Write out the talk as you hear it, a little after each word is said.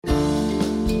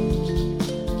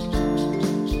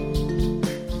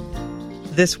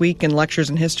This week in Lectures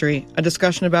in History, a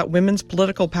discussion about women's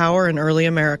political power in early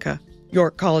America.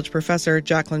 York College professor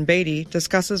Jacqueline Beatty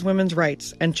discusses women's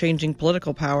rights and changing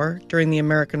political power during the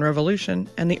American Revolution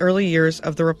and the early years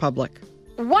of the Republic.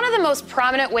 One of the most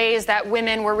prominent ways that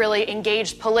women were really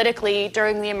engaged politically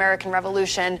during the American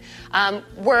Revolution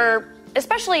were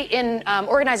especially in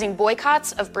organizing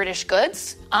boycotts of British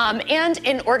goods and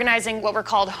in organizing what were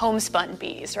called homespun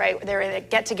bees, right? They would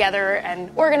get together and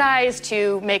organize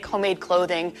to make homemade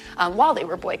clothing while they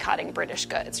were boycotting British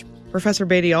goods. Professor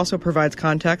Beatty also provides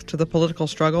context to the political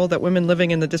struggle that women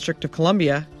living in the District of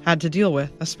Columbia had to deal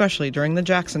with, especially during the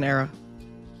Jackson era.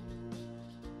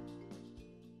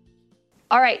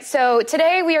 All right, so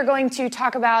today we are going to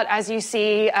talk about, as you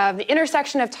see, the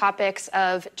intersection of topics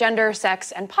of gender,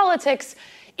 sex, and politics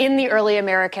in the early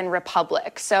American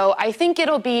Republic. So I think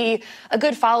it'll be a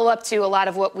good follow-up to a lot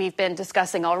of what we've been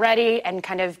discussing already and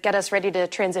kind of get us ready to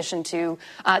transition to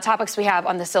topics we have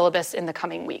on the syllabus in the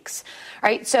coming weeks. All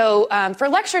right, so for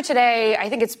lecture today, I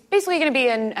think it's basically going to be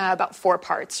in about 4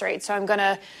 parts, right? So I'm going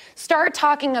to start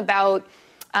talking about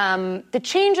the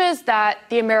changes that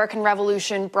the American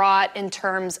Revolution brought in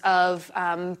terms of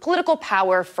political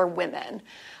power for women,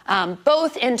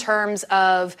 both in terms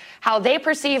of how they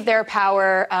perceive their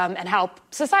power and how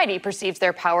society perceives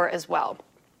their power as well.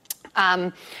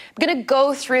 I'm going to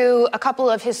go through a couple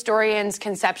of historians'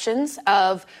 conceptions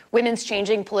of women's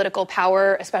changing political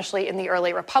power, especially in the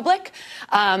early Republic.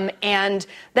 And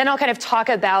then I'll kind of talk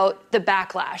about the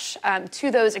backlash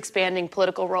to those expanding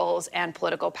political roles and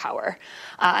political power.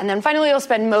 And then finally, I'll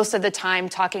spend most of the time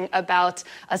talking about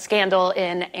a scandal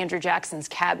in Andrew Jackson's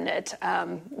cabinet.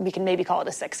 We can maybe call it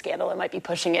a sex scandal. It might be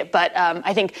pushing it. But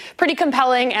I think pretty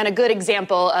compelling and a good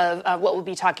example of what we'll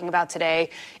be talking about today.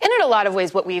 And in a lot of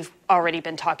ways, what we've already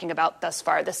been talking about thus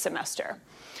far this semester.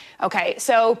 Okay,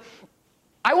 so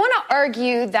I want to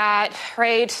argue that,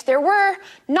 right, there were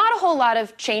not a whole lot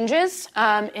of changes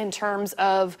in terms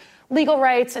of legal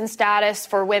rights and status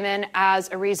for women as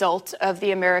a result of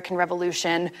the American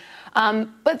Revolution.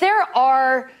 But there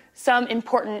are some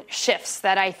important shifts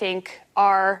that I think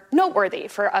are noteworthy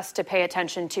for us to pay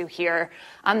attention to here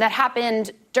that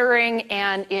happened during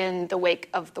and in the wake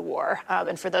of the war.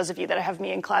 And for those of you that have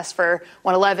me in class for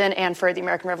 111 and for the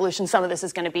American Revolution, some of this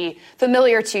is going to be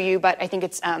familiar to you, but I think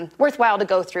it's worthwhile to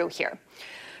go through here.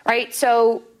 Right?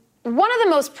 So one of the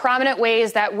most prominent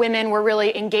ways that women were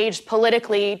really engaged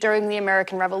politically during the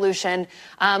American Revolution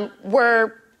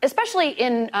were especially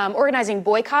in organizing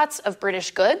boycotts of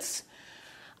British goods.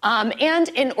 And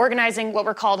in organizing what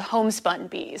were called homespun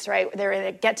bees, right? They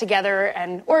would get together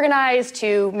and organize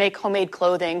to make homemade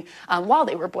clothing while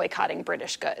they were boycotting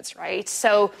British goods, right?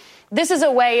 So this is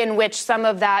a way in which some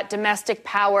of that domestic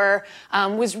power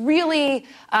was really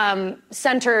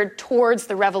centered towards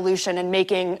the revolution and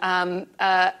making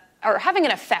or having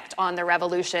an effect on the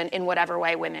revolution in whatever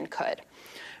way women could,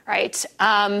 right?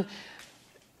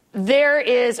 There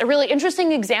is a really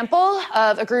interesting example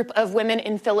of a group of women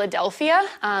in Philadelphia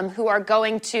who are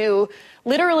going to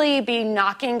literally be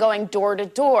going door to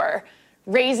door,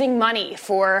 raising money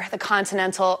for the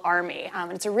Continental Army.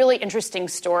 It's a really interesting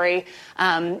story.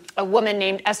 A woman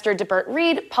named Esther DeBert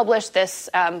Reed published this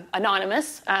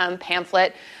anonymous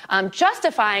pamphlet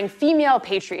justifying female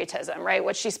patriotism, right?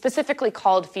 What she specifically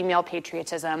called female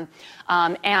patriotism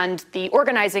and the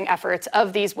organizing efforts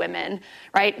of these women,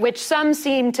 right? Which some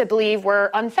seem to believe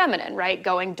were unfeminine, right?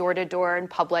 Going door to door in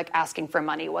public asking for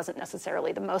money wasn't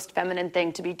necessarily the most feminine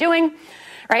thing to be doing,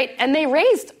 right? And they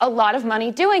raised a lot of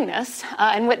money doing this.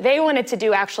 And what they wanted to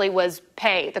do actually was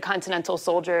pay the Continental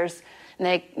soldiers. And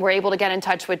they were able to get in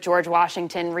touch with George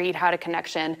Washington. Reed had a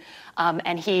connection.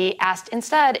 And he asked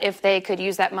instead if they could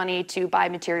use that money to buy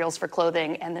materials for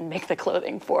clothing and then make the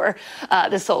clothing for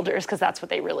the soldiers, because that's what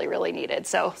they really, really needed.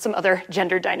 So some other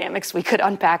gender dynamics we could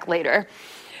unpack later.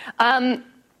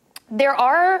 There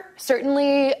are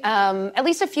certainly at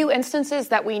least a few instances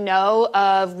that we know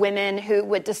of women who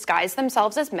would disguise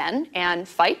themselves as men and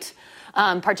fight,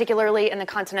 particularly in the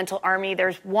Continental Army.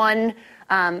 There's one,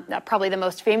 probably the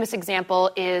most famous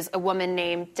example is a woman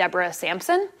named Deborah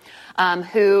Sampson,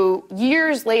 who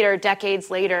years later, decades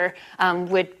later,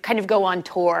 would kind of go on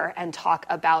tour and talk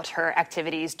about her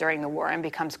activities during the war and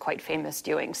becomes quite famous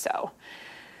doing so.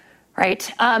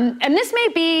 Right? And this may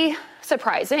be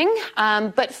surprising,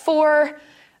 but for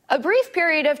a brief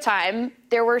period of time,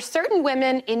 there were certain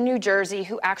women in New Jersey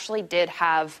who actually did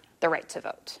have the right to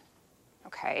vote.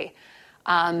 Okay.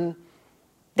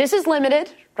 This is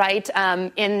limited, right? I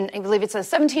believe it's a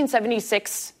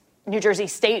 1776 New Jersey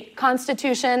state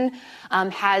constitution,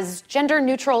 has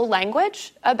gender-neutral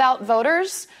language about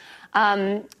voters.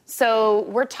 So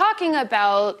we're talking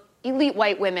about elite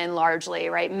white women largely,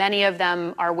 right? Many of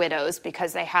them are widows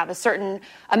because they have a certain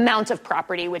amount of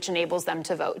property which enables them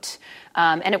to vote.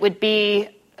 And it would be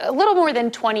a little more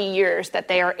than 20 years that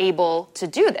they are able to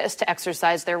do this, to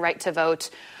exercise their right to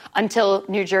vote, until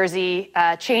New Jersey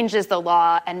changes the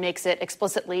law and makes it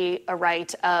explicitly a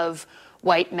right of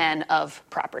white men of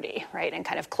property, right, and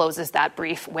kind of closes that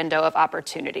brief window of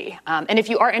opportunity. And if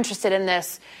you are interested in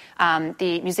this,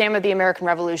 the Museum of the American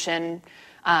Revolution,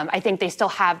 I think they still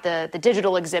have the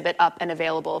digital exhibit up and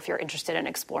available if you're interested in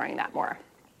exploring that more,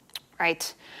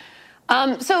 right?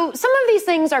 So some of these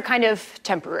things are kind of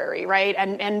temporary, right?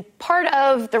 And part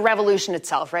of the revolution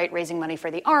itself, right, raising money for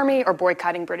the army or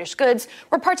boycotting British goods,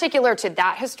 were particular to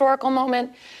that historical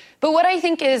moment. But what I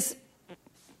think is,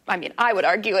 I would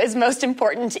argue is most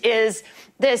important is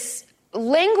this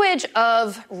language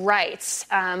of rights,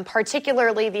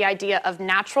 particularly the idea of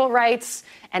natural rights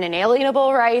and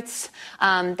inalienable rights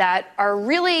that are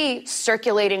really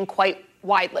circulating quite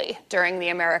widely during the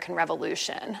American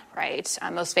Revolution, right?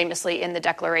 Most famously in the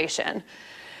Declaration.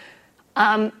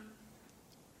 Women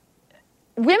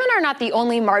are not the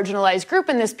only marginalized group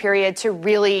in this period to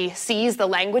really seize the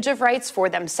language of rights for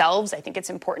themselves. I think it's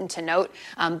important to note,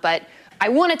 but I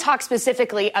want to talk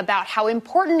specifically about how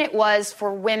important it was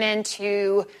for women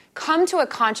to come to a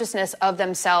consciousness of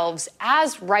themselves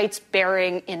as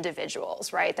rights-bearing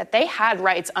individuals, right? That they had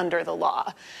rights under the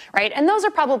law, right? And those are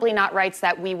probably not rights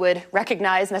that we would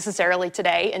recognize necessarily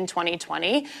today in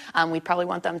 2020. We'd probably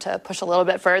want them to push a little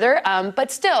bit further.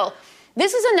 But still,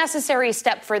 this is a necessary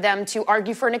step for them to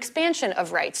argue for an expansion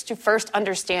of rights, to first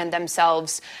understand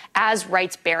themselves as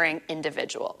rights-bearing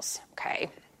individuals, okay?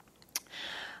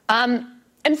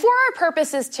 And for our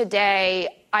purposes today,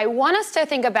 I want us to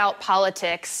think about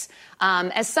politics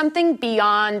as something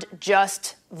beyond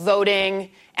just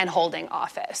voting and holding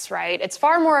office, right? It's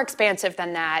far more expansive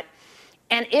than that.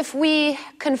 And if we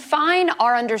confine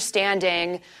our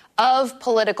understanding of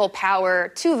political power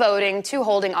to voting, to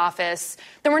holding office,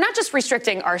 then we're not just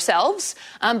restricting ourselves,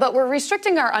 but we're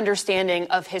restricting our understanding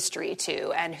of history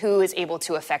too, and who is able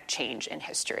to affect change in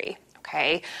history,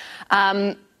 okay?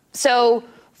 So,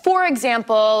 for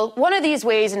example, one of these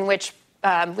ways in which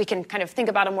we can kind of think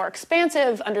about a more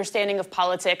expansive understanding of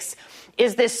politics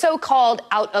is this so-called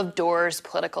out-of-doors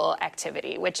political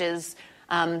activity, which is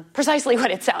precisely what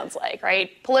it sounds like,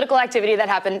 right? Political activity that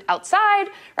happened outside,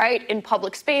 right, in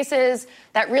public spaces,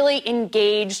 that really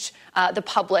engaged the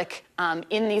public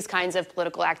in these kinds of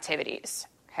political activities,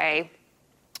 okay?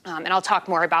 And I'll talk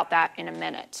more about that in a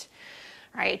minute,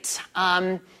 right?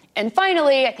 And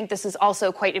finally, I think this is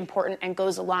also quite important and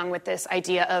goes along with this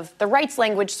idea of the rights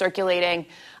language circulating.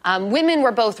 Women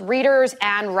were both readers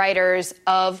and writers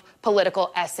of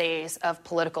political essays, of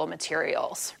political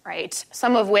materials, right?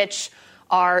 Some of which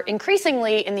are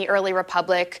increasingly in the early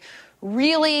Republic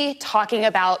really talking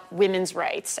about women's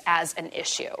rights as an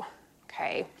issue,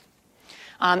 okay?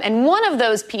 And one of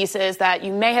those pieces that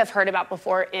you may have heard about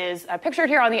before is pictured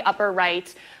here on the upper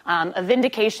right, A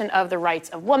Vindication of the Rights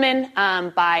of Woman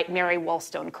by Mary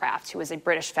Wollstonecraft, who was a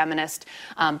British feminist.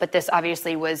 But this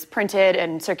obviously was printed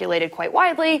and circulated quite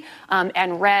widely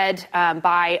and read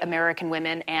by American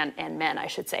women and men, I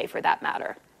should say, for that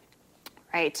matter,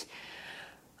 right?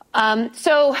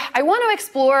 So I want to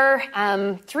explore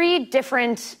three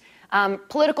different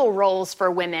political roles for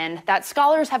women that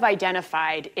scholars have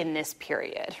identified in this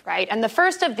period, right? And the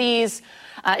first of these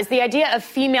is the idea of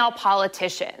female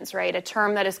politicians, right? A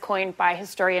term that is coined by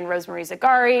historian Rosemary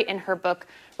Zagari in her book,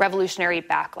 Revolutionary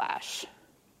Backlash.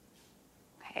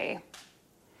 Okay.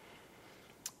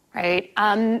 Right.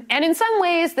 And in some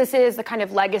ways, this is the kind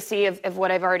of legacy of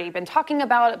what I've already been talking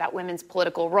about women's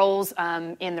political roles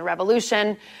in the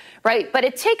revolution, right? But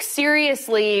it takes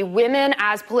seriously women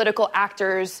as political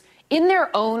actors in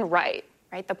their own right,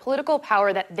 the political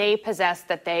power that they possessed,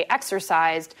 that they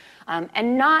exercised,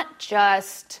 and not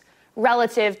just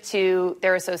relative to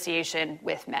their association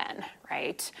with men,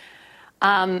 right?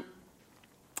 I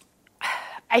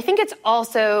think it's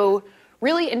also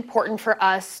really important for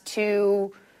us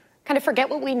to kind of forget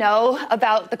what we know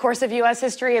about the course of U.S.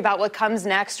 history, about what comes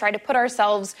next, try to put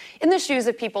ourselves in the shoes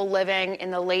of people living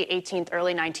in the late 18th,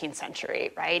 early 19th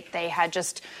century, right? They had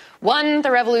just won the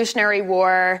Revolutionary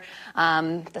War. The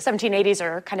 1780s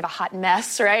are kind of a hot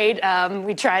mess, right?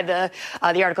 We tried the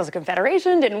Articles of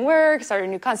Confederation, didn't work, started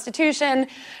a new constitution,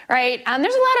 right?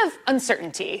 There's a lot of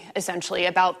uncertainty, essentially,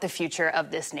 about the future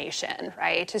of this nation,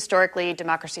 right? Historically,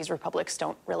 democracies, republics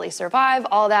don't really survive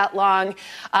all that long.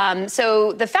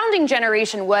 So the founding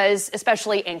generation was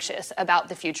especially anxious about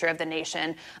the future of the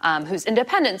nation, whose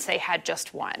independence they had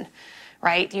just won,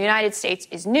 right? The United States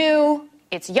is new.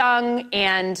 It's young,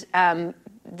 and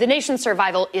the nation's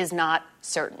survival is not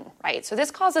certain, right? So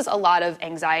this causes a lot of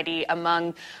anxiety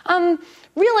among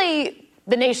really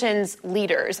the nation's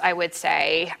leaders, I would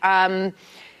say.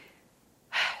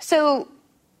 So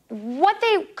what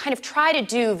they kind of try to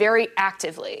do very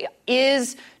actively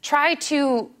is try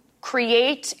to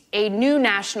create a new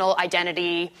national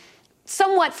identity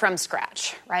somewhat from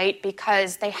scratch, right?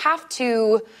 Because they have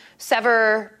to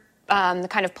sever the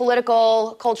kind of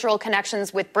political, cultural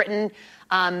connections with Britain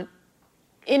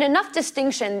in enough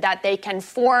distinction that they can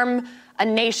form a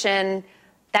nation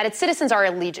that its citizens are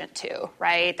allegiant to,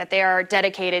 right? That they are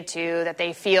dedicated to, that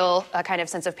they feel a kind of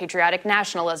sense of patriotic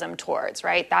nationalism towards,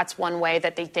 right? That's one way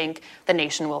that they think the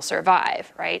nation will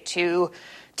survive, right? To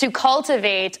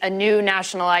cultivate a new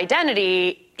national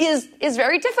identity is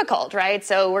very difficult, right?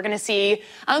 So we're going to see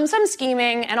some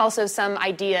scheming and also some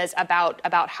ideas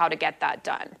about how to get that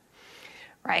done,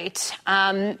 right?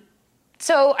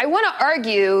 So I want to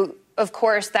argue, of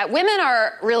course, that women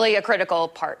are really a critical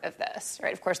part of this,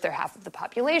 right? Of course, they're half of the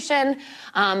population,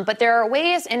 but there are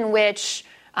ways in which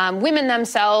women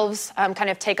themselves kind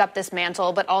of take up this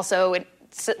mantle, but also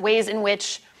ways in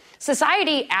which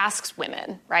society asks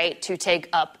women, right, to take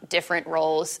up different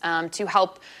roles to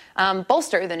help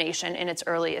bolster the nation in its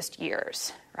earliest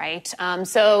years, right?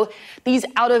 So these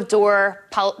out-of-door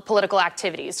political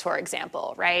activities, for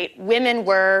example, right? Women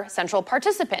were central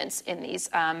participants in these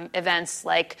events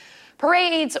like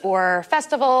parades or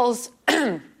festivals,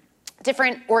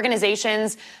 different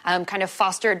organizations kind of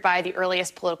fostered by the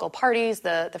earliest political parties,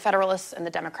 the Federalists and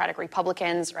the Democratic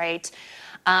Republicans, right?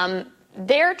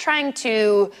 They're trying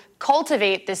to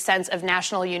cultivate this sense of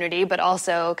national unity, but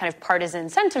also kind of partisan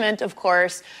sentiment, of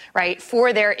course, right,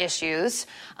 for their issues.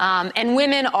 And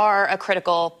women are a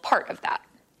critical part of that,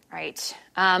 right?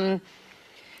 Right.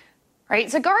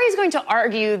 Zagari is going to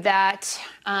argue that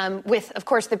with, of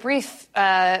course, the brief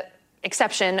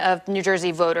exception of New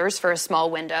Jersey voters for a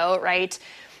small window, right,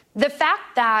 the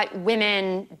fact that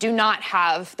women do not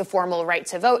have the formal right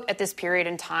to vote at this period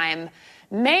in time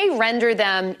may render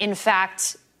them, in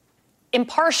fact,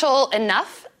 impartial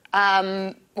enough,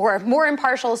 or more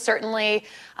impartial, certainly,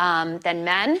 than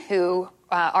men who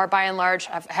are, by and large,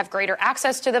 have greater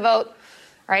access to the vote,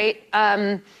 right?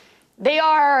 They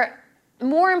are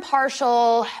more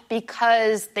impartial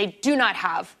because they do not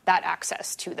have that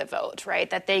access to the vote, right?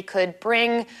 That they could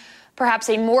bring perhaps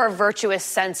a more virtuous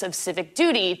sense of civic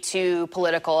duty to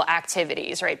political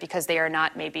activities, right? Because they are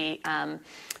not maybe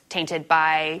tainted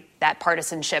by that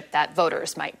partisanship that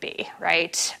voters might be,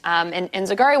 right? And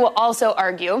Zagari will also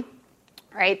argue,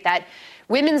 right, that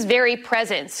women's very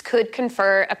presence could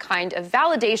confer a kind of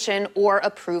validation or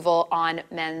approval on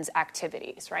men's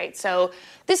activities, right? So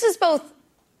this is both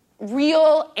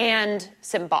real and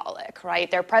symbolic, right?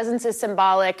 Their presence is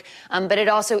symbolic, but it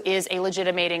also is a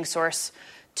legitimating source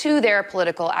to their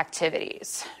political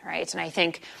activities, right? And I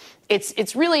think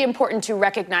it's really important to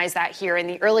recognize that here in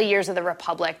the early years of the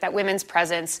Republic, that women's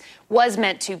presence was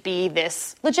meant to be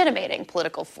this legitimating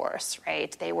political force,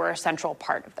 right? They were a central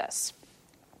part of this,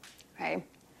 right?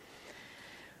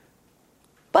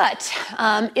 But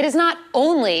it is not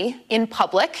only in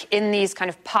public, in these kind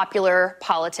of popular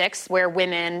politics, where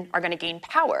women are going to gain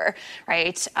power,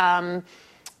 right?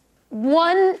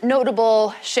 One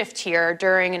notable shift here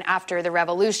during and after the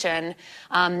Revolution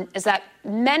is that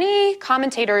many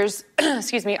commentators,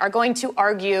 are going to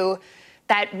argue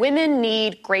that women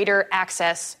need greater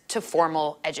access to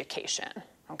formal education,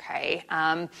 okay?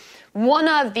 One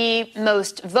of the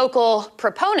most vocal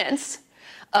proponents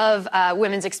of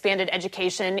women's expanded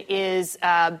education is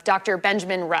Dr.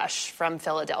 Benjamin Rush from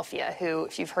Philadelphia, who,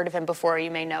 if you've heard of him before,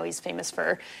 you may know he's famous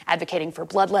for advocating for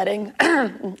bloodletting.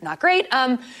 Not great,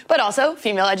 but also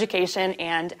female education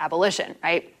and abolition,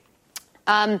 right?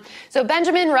 So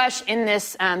Benjamin Rush, in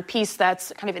this piece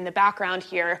that's kind of in the background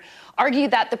here,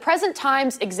 argued that the present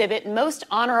times exhibit most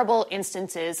honorable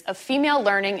instances of female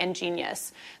learning and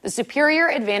genius. The superior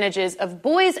advantages of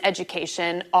boys'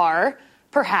 education are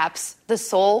perhaps the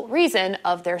sole reason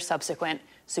of their subsequent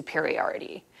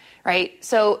superiority, right?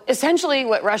 So essentially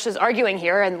what Rush is arguing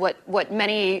here, and what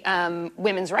many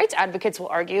women's rights advocates will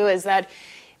argue, is that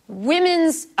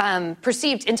women's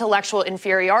perceived intellectual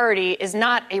inferiority is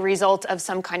not a result of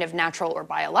some kind of natural or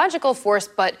biological force,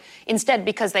 but instead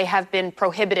because they have been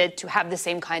prohibited to have the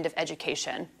same kind of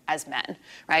education as men,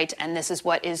 right? And this is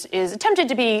what is attempted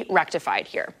to be rectified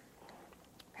here,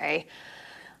 okay?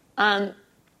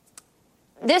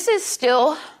 This is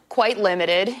still quite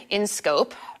limited in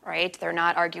scope, right? They're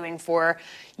not arguing for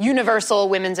universal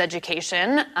women's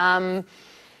education.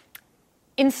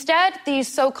 Instead, these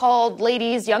so-called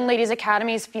young ladies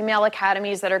academies, female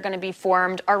academies that are going to be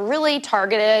formed are really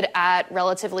targeted at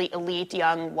relatively elite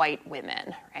young white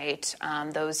women, right?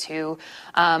 Those who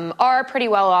are pretty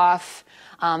well off.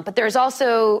 But there's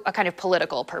also a kind of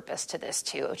political purpose to this,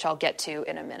 too, which I'll get to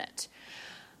in a minute.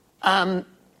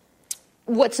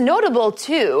 What's notable,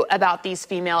 too, about these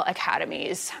female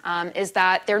academies is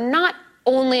that they're not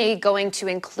only going to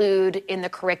include in the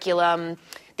curriculum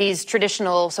these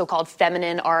traditional so-called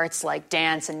feminine arts like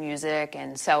dance and music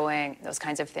and sewing, those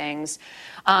kinds of things,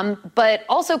 but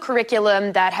also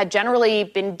curriculum that had generally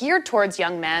been geared towards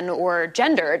young men or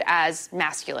gendered as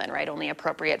masculine, right, only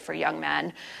appropriate for young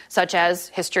men, such as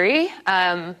history,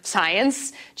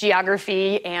 science,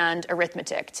 geography, and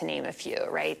arithmetic, to name a few,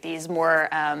 right? These more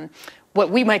what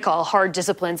we might call hard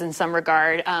disciplines in some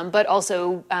regard, but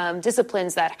also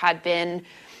disciplines that had been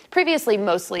previously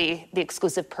mostly the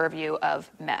exclusive purview of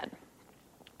men.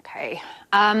 Okay.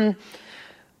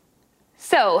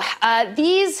 So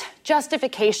these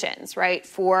justifications, right,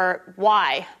 for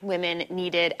why women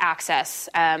needed access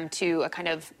to a kind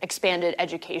of expanded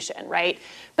education, right,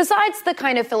 besides the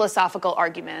kind of philosophical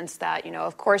arguments that,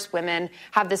 of course women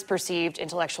have this perceived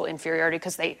intellectual inferiority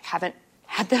because they haven't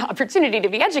had the opportunity to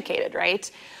be educated, right?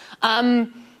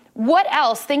 What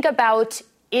else? Think about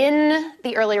in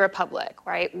the early republic,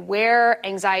 right, where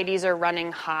anxieties are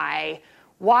running high,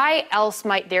 why else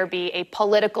might there be a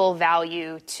political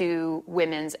value to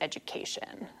women's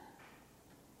education?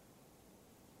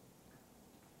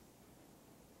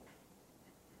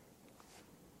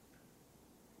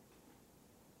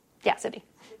 Yeah, Sydney.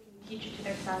 Teach it to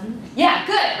their sons. Yeah,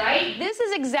 good, right? This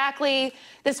is exactly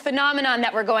this phenomenon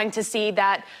that we're going to see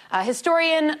that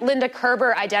historian Linda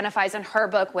Kerber identifies in her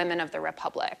book, Women of the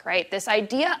Republic, right? This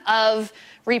idea of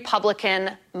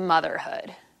Republican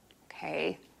motherhood,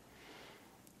 okay?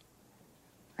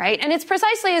 Right? And it's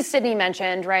precisely as Sydney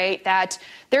mentioned, right, that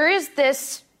there is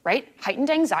this, right, heightened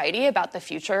anxiety about the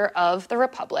future of the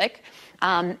Republic.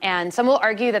 And some will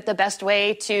argue that the best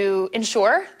way to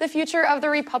ensure the future of the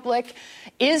Republic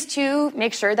is to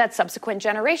make sure that subsequent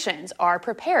generations are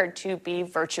prepared to be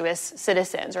virtuous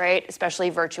citizens, right?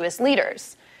 Especially virtuous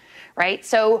leaders, right?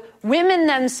 So women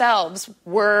themselves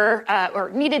were or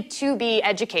needed to be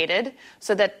educated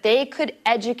so that they could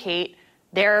educate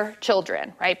their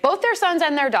children, right? Both their sons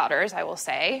and their daughters, I will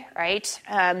say, right?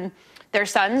 Their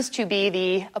sons to be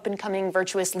the up-and-coming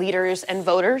virtuous leaders and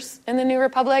voters in the new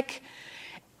Republic,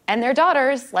 and their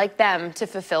daughters, like them, to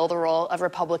fulfill the role of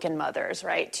Republican mothers,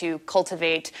 right? To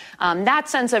cultivate that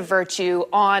sense of virtue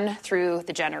on through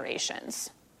the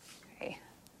generations.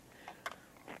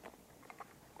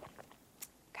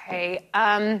 Okay.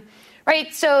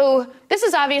 Right, so this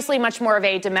is obviously much more of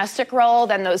a domestic role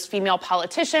than those female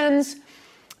politicians.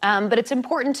 But it's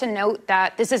important to note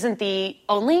that this isn't the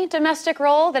only domestic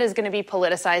role that is going to be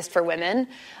politicized for women.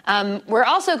 We're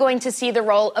also going to see the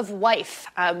role of wife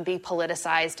be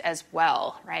politicized as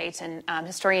well, right? And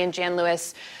historian Jan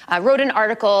Lewis wrote an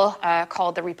article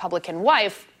called The Republican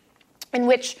Wife, in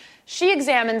which she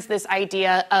examines this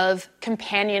idea of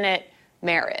companionate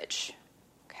marriage,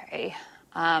 okay?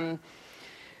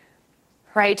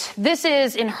 Right, this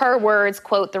is, in her words,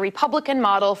 quote, the Republican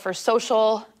model for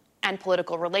social and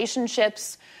political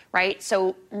relationships, right?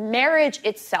 So marriage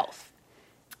itself,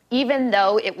 even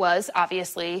though it was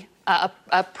obviously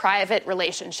a private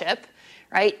relationship,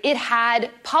 right, it had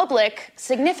public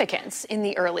significance in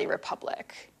the early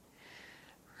republic,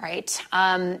 right?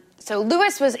 So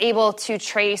Lewis was able to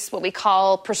trace what we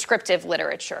call prescriptive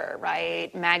literature,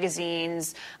 right?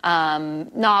 Magazines,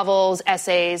 novels,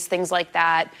 essays, things like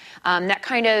that, that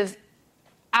kind of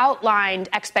outlined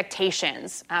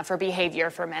expectations for behavior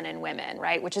for men and women,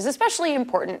 right? Which is especially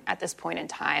important at this point in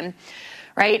time,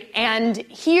 right? And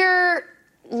here,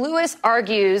 Lewis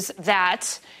argues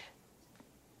that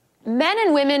men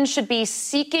and women should be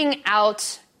seeking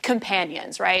out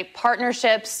companions, right?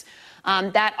 Partnerships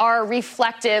that are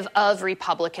reflective of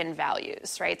Republican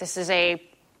values, right? This is a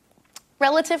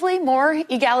relatively more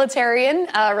egalitarian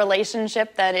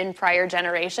relationship than in prior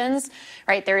generations,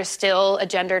 right? There is still a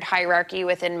gendered hierarchy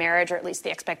within marriage, or at least the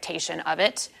expectation of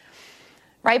it,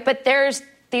 right? But there's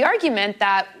the argument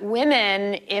that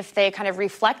women, if they kind of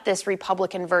reflect this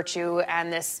Republican virtue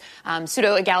and this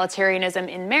pseudo-egalitarianism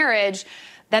in marriage,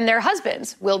 then their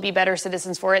husbands will be better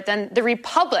citizens for it, then the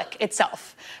Republic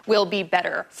itself will be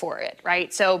better for it,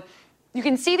 right? So you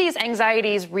can see these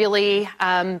anxieties really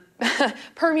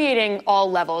permeating all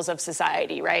levels of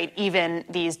society, right? Even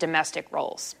these domestic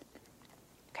roles,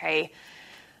 okay?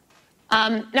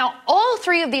 Now, all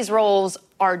three of these roles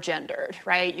are gendered,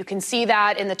 right? You can see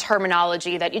that in the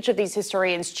terminology that each of these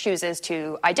historians chooses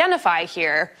to identify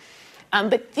here.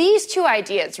 But these two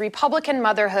ideas, Republican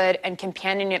motherhood and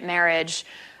companionate marriage,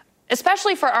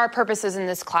 especially for our purposes in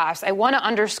this class, I want to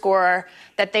underscore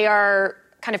that they are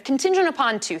kind of contingent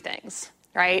upon two things,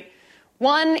 right?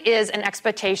 One is an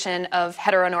expectation of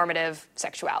heteronormative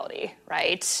sexuality,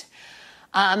 right?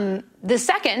 The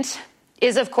second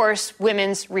is, of course,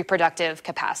 women's reproductive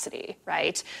capacity,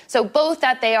 right? So both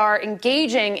that they are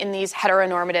engaging in these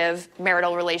heteronormative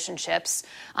marital relationships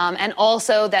and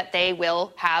also that they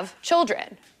will have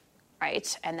children,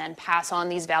 right? And then pass on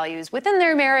these values within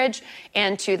their marriage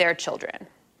and to their children,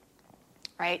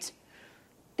 right?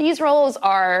 These roles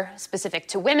are specific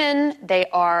to women. They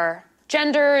are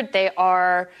gendered. They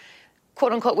are,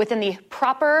 quote unquote, within the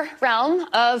proper realm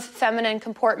of feminine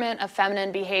comportment, of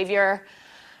feminine behavior,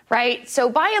 right? So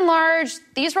by and large,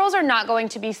 these roles are not going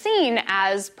to be seen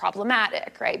as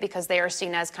problematic, right? Because they are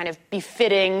seen as kind of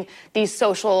befitting these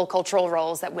social, cultural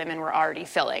roles that women were already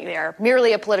filling. They are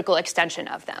merely a political extension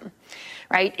of them,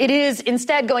 right? It is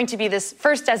instead going to be this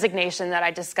first designation that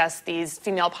I discussed, these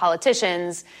female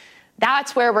politicians.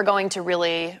 That's where we're going to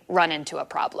really run into a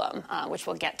problem, which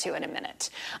we'll get to in a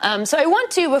minute. So I want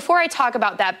to, before I talk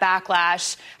about that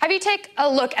backlash, have you take a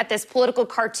look at this political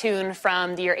cartoon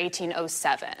from the year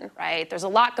 1807, right? There's a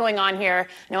lot going on here.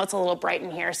 I know it's a little bright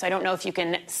in here, so I don't know if you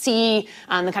can see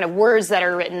the kind of words that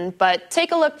are written, but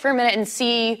take a look for a minute and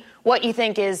see what you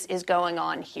think is going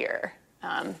on here.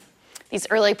 These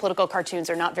early political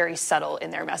cartoons are not very subtle in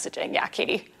their messaging. Yeah,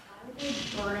 Katie?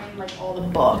 Burning like all the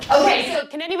books. Okay, so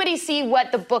can anybody see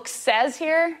what the book says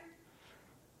here?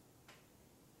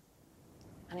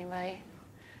 Anybody?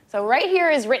 So right here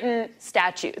is written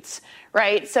statutes,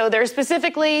 right? So they're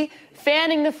specifically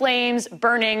fanning the flames,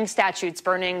 burning statutes,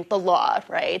 burning the law,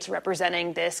 right?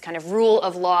 Representing this kind of rule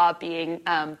of law being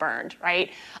burned,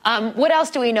 right? What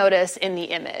else do we notice in the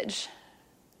image?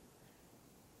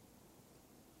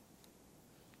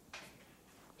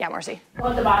 Yeah, Marcy.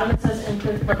 Well, at the bottom it says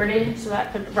improved liberty, so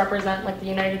that could represent like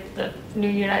the new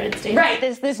United States. Right,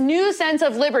 this new sense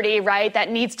of liberty, right, that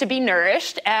needs to be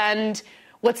nourished. And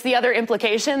what's the other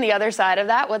implication, the other side of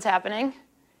that? What's happening?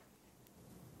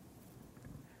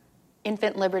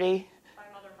 Infant liberty. By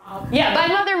Mother Mob. Yeah, by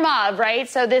Mother Mob, right?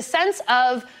 So this sense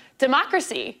of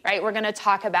democracy, right, we're going to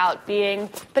talk about being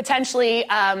potentially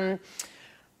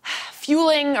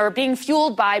fueling or being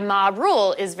fueled by mob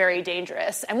rule is very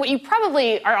dangerous. And what you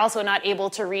probably are also not able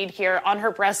to read here, on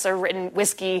her breasts are written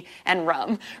whiskey and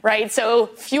rum, right? So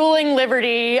fueling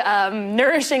liberty,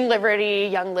 nourishing liberty,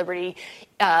 young liberty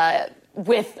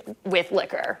with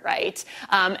liquor, right?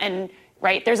 And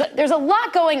right, there's a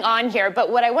lot going on here, but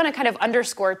what I want to kind of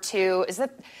underscore too is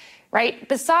that, right,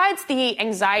 besides the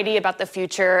anxiety about the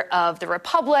future of the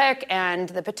republic and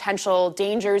the potential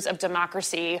dangers of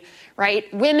democracy,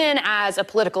 right, women as a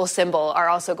political symbol are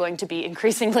also going to be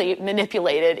increasingly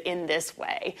manipulated in this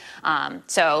way.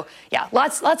 So, yeah,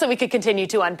 lots that we could continue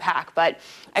to unpack, but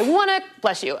I want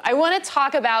to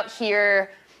talk about here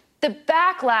the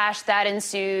backlash that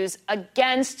ensues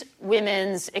against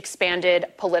women's expanded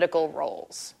political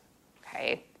roles,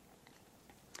 okay?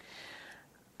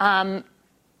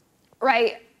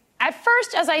 Right. At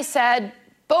first, as I said,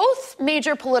 both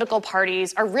major political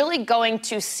parties are really going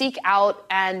to seek out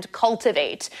and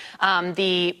cultivate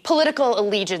the political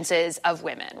allegiances of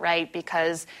women, right?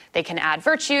 Because they can add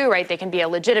virtue, right? They can be a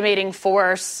legitimating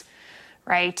force,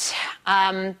 right?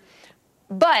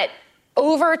 But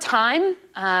over time,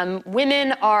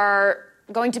 women are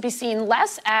going to be seen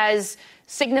less as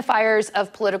signifiers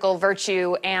of political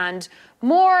virtue and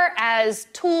more as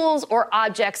tools or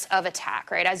objects of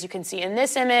attack, right? As you can see in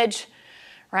this image,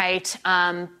 right?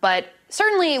 But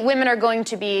certainly women are going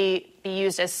to be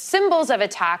used as symbols of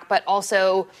attack, but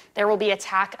also there will be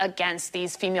attack against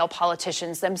these female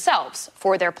politicians themselves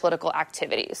for their political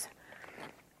activities.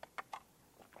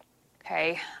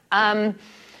 Okay.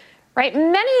 Right,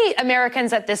 many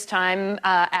Americans at this time,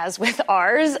 as with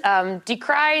ours,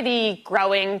 decry the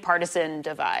growing partisan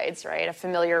divides, right? A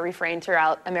familiar refrain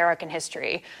throughout American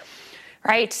history,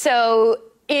 right? So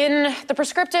in the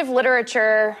prescriptive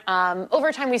literature,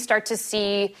 over time we start to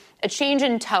see a change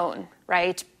in tone,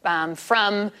 right?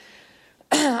 From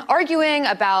arguing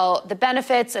about the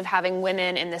benefits of having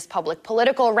women in this public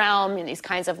political realm, in these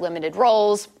kinds of limited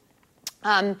roles,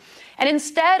 and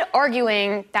instead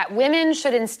arguing that women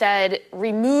should instead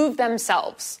remove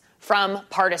themselves from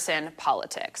partisan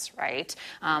politics, right?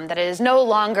 That it is no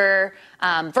longer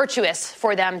virtuous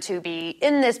for them to be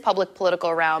in this public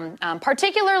political realm,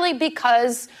 particularly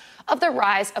because of the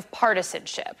rise of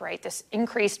partisanship, right? This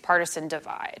increased partisan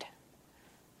divide,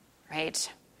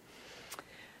 right?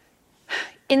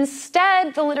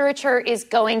 Instead, the literature is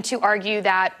going to argue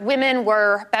that women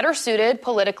were better suited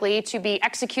politically to be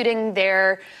executing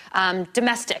their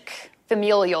domestic,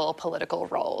 familial political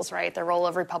roles, right? The role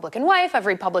of Republican wife, of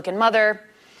Republican mother,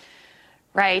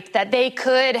 right? That they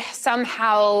could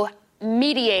somehow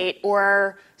mediate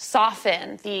or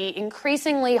soften the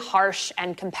increasingly harsh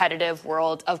and competitive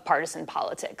world of partisan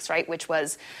politics, right? Which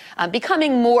was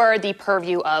becoming more the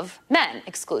purview of men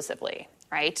exclusively,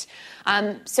 right?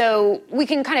 So we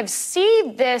can kind of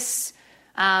see this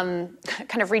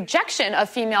kind of rejection of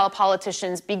female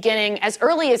politicians beginning as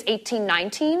early as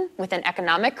 1819 with an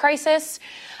economic crisis.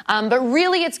 But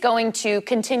really it's going to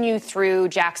continue through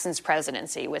Jackson's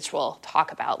presidency, which we'll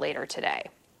talk about later today,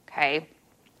 okay?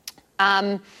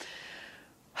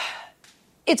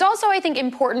 It's also, I think,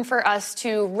 important for us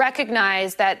to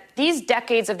recognize that these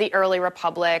decades of the early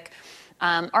republic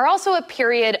are also a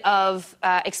period of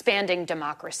expanding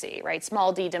democracy, right?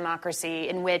 Small d democracy,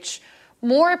 in which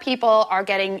more people are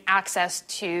getting access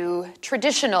to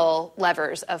traditional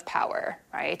levers of power,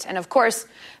 right? And of course,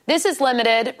 this is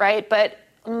limited, right? But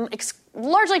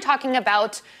largely talking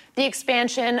about the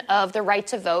expansion of the right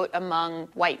to vote among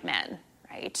white men,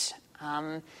 right?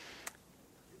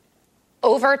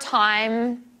 Over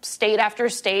time, state after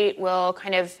state will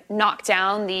kind of knock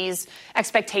down these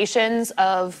expectations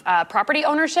of property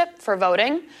ownership for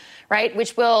voting, right,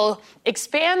 which will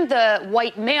expand the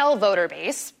white male voter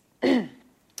base.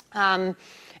 And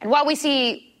while we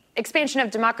see expansion of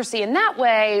democracy in that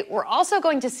way, we're also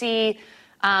going to see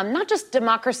not just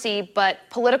democracy, but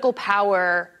political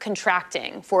power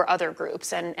contracting for other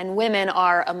groups. And women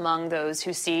are among those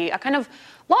who see a kind of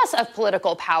loss of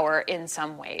political power in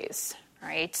some ways.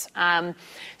 Right.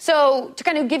 So to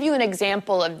kind of give you an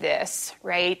example of this,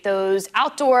 right, those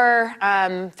outdoor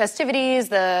festivities,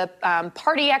 the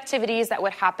party activities that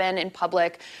would happen in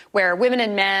public where women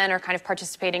and men are kind of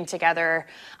participating together,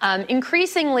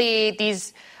 increasingly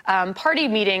these party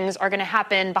meetings are going to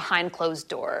happen behind closed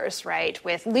doors, right,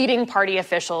 with leading party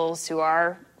officials who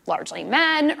are largely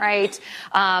men, right,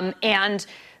 and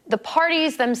the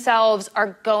parties themselves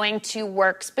are going to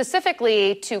work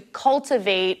specifically to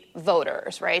cultivate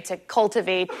voters, right? To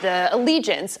cultivate the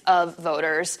allegiance of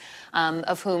voters,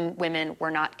 of whom women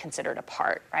were not considered a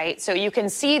part, right? So you can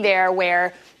see there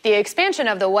where the expansion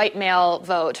of the white male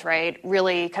vote, right,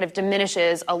 really kind of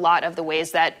diminishes a lot of the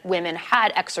ways that women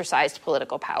had exercised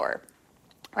political power,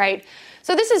 right?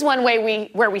 So this is one way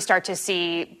where we start to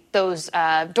see those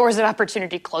doors of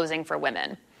opportunity closing for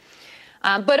women.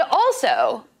 But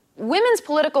also, women's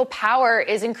political power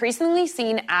is increasingly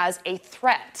seen as a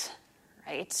threat,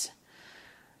 right?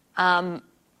 Right,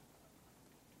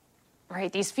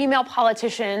 these female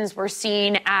politicians were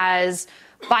seen as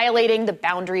violating the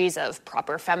boundaries of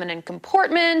proper feminine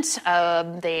comportment.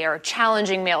 They are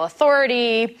challenging male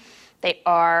authority. They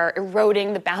are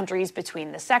eroding the boundaries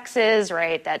between the sexes,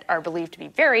 right, that are believed to be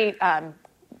very,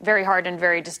 very hard and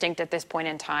very distinct at this point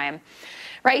in time.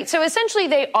 Right, so essentially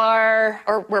they are,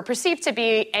 or were perceived to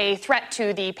be, a threat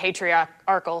to the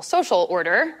patriarchal social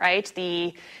order, right,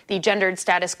 the gendered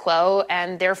status quo,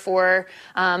 and therefore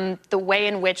the way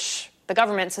in which the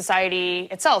government society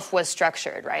itself was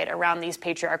structured, right, around these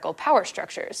patriarchal power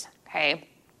structures, okay?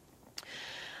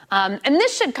 And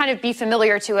this should kind of be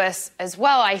familiar to us as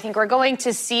well. I think we're going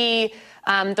to see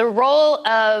the role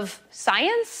of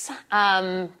science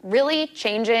really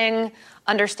changing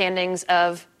understandings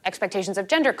of expectations of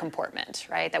gender comportment,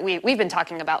 right, that we've been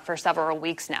talking about for several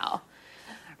weeks now,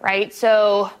 right?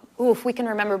 So if we can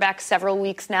remember back several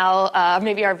weeks now,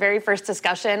 maybe our very first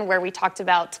discussion where we talked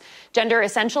about gender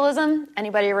essentialism.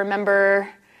 Anybody remember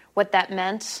what that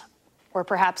meant? Or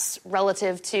perhaps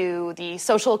relative to the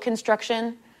social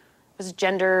construction was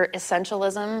gender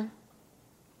essentialism?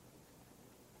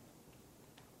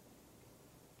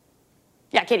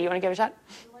 Yeah, Katie, you want to give it a shot?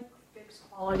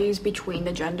 Qualities between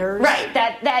the genders. Right,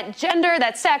 that gender,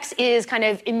 that sex is kind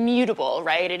of immutable,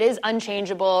 right? It is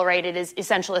unchangeable, right? It is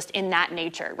essentialist in that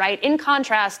nature, right? In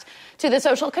contrast to the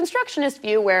social constructionist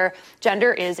view where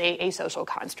gender is a social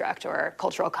construct or a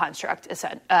cultural construct,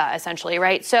 essentially,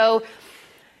 right? So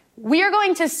we are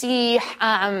going to see,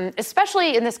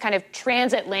 especially in this kind of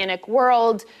transatlantic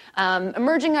world,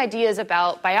 emerging ideas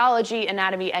about biology,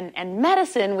 anatomy, and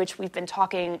medicine, which we've been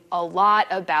talking a lot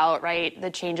about, right?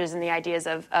 The changes in the ideas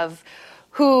of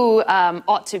who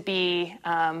ought to be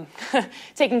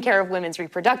taking care of women's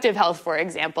reproductive health, for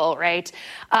example, right?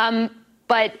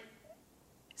 But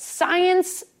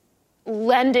science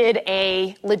lended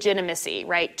a legitimacy,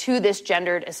 right, to this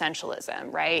gendered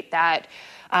essentialism, right? That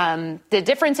The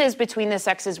differences between the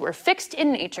sexes were fixed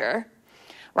in nature,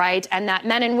 right? And that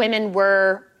men and women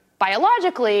were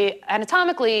biologically,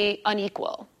 anatomically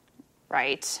unequal,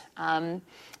 right? And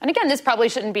again, this probably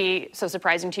shouldn't be so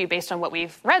surprising to you based on what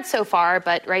we've read so far,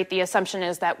 but right, the assumption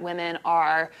is that women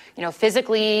are,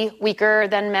 physically weaker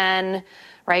than men,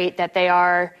 right? That they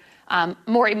are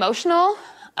more emotional,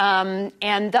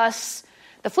 and thus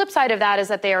the flip side of that is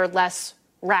that they are less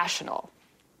rational,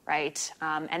 right?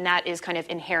 And that is kind of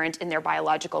inherent in their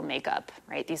biological makeup,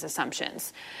 right? These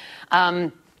assumptions.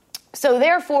 So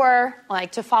therefore,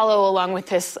 to follow along with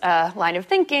this line of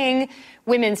thinking,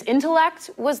 women's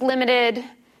intellect was limited,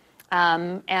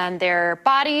 and their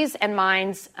bodies and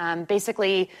minds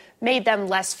basically made them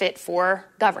less fit for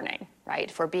governing, right,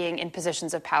 for being in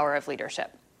positions of power of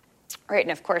leadership. Right,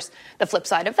 and of course, the flip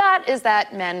side of that is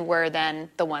that men were then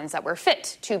the ones that were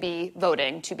fit to be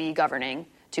voting, to be governing,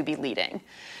 to be leading.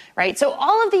 Right, so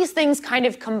all of these things kind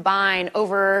of combine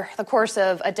over the course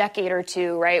of a decade or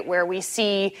two, right, where we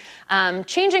see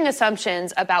changing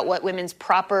assumptions about what women's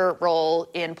proper role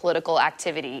in political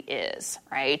activity is,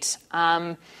 right?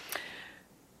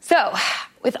 So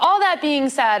with all that being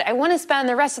said, I want to spend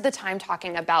the rest of the time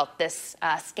talking about this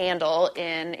scandal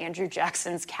in Andrew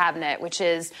Jackson's cabinet, which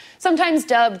is sometimes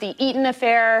dubbed the Eaton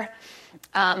Affair.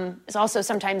 It's also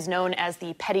sometimes known as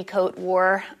the Petticoat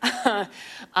War.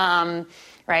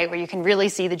 Right, where you can really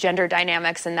see the gender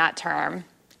dynamics in that term.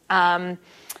 But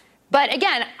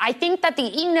again, I think that the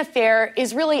Eaton Affair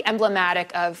is really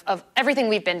emblematic of everything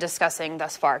we've been discussing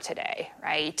thus far today,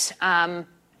 right? And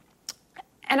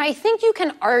I think you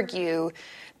can argue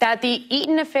that the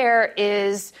Eaton Affair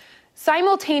is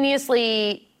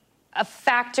simultaneously a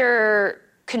factor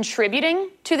contributing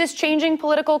to this changing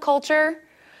political culture,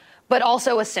 but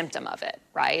also a symptom of it,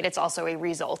 right? It's also a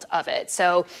result of it.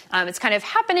 So it's kind of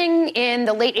happening in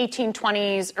the late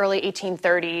 1820s, early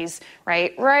 1830s,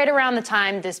 right? Right around the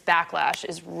time this backlash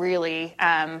is really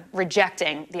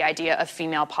rejecting the idea of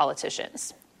female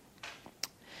politicians.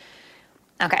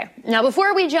 Okay, now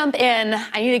before we jump in,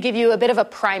 I need to give you a bit of a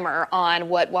primer on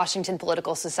what Washington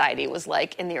political society was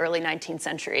like in the early 19th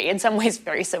century. In some ways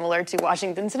very similar to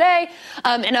Washington today,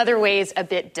 in other ways a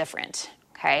bit different,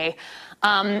 okay?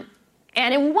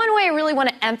 And in one way, I really want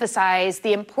to emphasize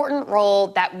the important role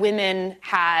that women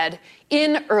had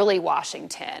in early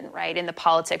Washington, right, in the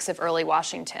politics of early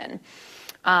Washington.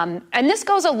 And this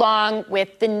goes along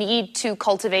with the need to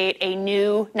cultivate a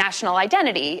new national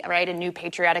identity, right, a new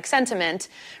patriotic sentiment,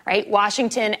 right?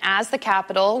 Washington as the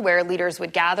capital where leaders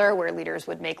would gather, where leaders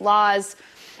would make laws.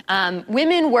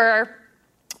 Women were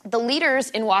the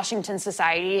leaders in Washington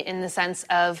society in the sense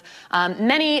of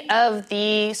many of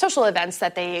the social events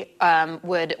that they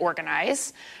would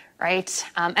organize, right?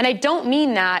 And I don't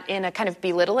mean that in a kind of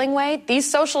belittling way. These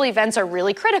social events are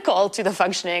really critical to the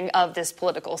functioning of this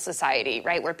political society,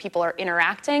 right, where people are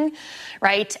interacting,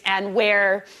 right, and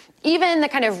where even the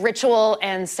kind of ritual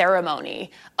and ceremony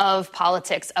of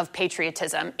politics, of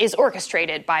patriotism, is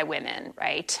orchestrated by women,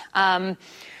 right?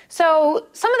 So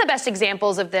some of the best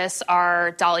examples of this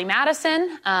are Dolly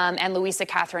Madison and Louisa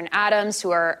Catherine Adams,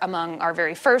 who are among our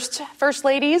very first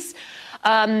ladies.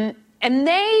 And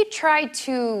they tried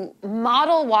to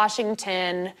model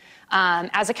Washington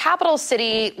as a capital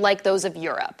city like those of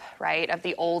Europe, right, of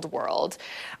the old world,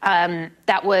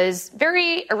 that was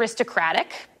very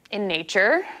aristocratic in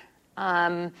nature.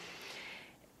 They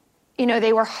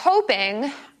were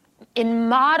hoping in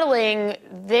modeling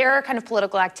their kind of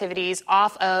political activities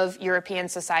off of European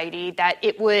society that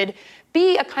it would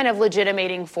be a kind of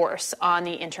legitimating force on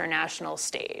the international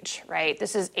stage, right?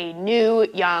 This is a new,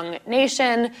 young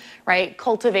nation, right?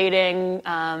 Cultivating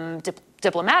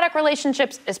diplomatic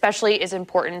relationships especially is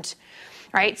important,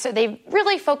 right? So they've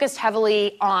really focused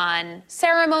heavily on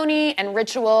ceremony and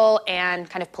ritual and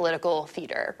kind of political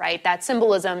theater, right? That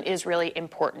symbolism is really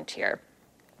important here,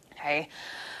 okay?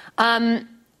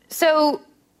 So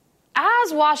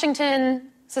as Washington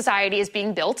society is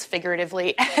being built,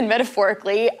 figuratively and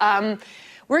metaphorically,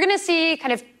 we're going to see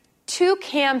kind of two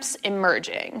camps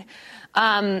emerging.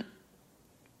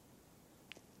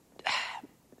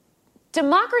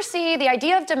 Democracy, the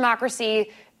idea of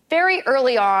democracy, very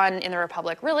early on in the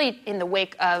Republic, really in the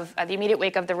wake of the immediate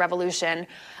wake of the Revolution,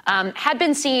 had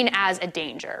been seen as a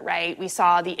danger, right? We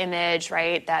saw the image,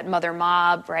 right, that Mother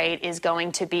Mob, right, is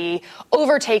going to be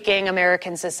overtaking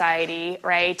American society,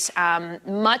 right?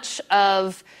 Much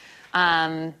of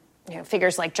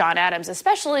figures like John Adams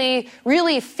especially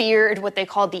really feared what they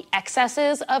called the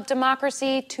excesses of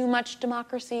democracy, too much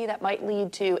democracy that might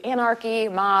lead to anarchy,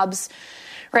 mobs,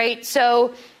 right?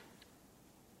 So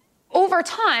over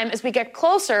time, as we get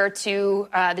closer to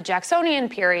the Jacksonian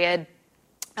period,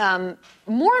 more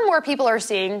and more people are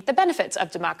seeing the benefits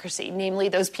of democracy, namely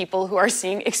those people who are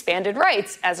seeing expanded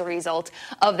rights as a result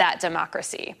of that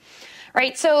democracy.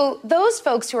 Right? So those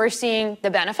folks who are seeing the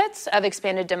benefits of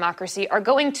expanded democracy are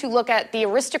going to look at the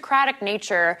aristocratic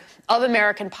nature of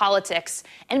American politics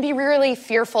and be really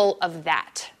fearful of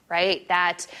that. Right?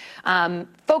 That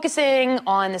focusing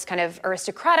on this kind of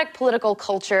aristocratic political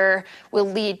culture will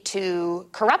lead to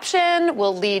corruption,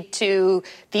 will lead to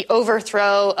the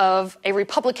overthrow of a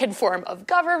Republican form of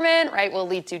government, right? Will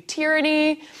lead to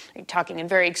tyranny, talking in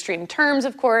very extreme terms,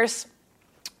 of course.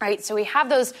 Right? So we have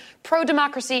those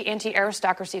pro-democracy,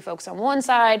 anti-aristocracy folks on one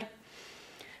side.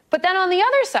 But then on the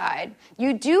other side,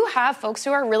 you do have folks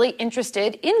who are really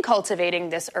interested in cultivating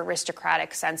this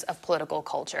aristocratic sense of political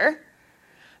culture,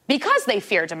 because they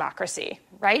fear democracy,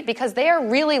 right? Because they are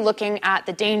really looking at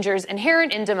the dangers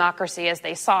inherent in democracy as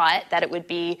they saw it, that it would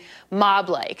be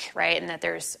mob-like, right? And that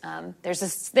there is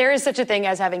such a thing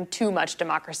as having too much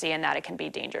democracy and that it can be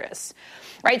dangerous,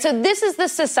 right? So this is the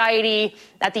society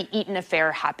that the Eaton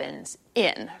affair happens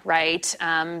in, right?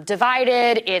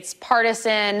 Divided, it's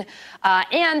partisan,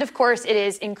 and of course it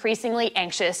is increasingly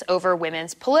anxious over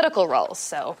women's political roles.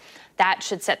 So that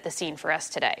should set the scene for us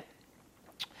today.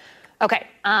 Okay,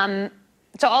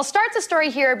 so I'll start the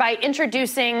story here by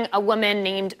introducing a woman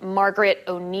named Margaret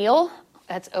O'Neill.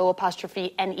 That's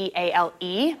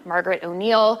O''Neale, Margaret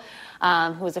O'Neill,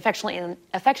 who was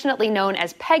affectionately known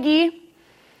as Peggy.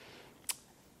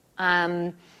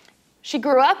 She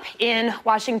grew up in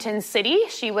Washington City.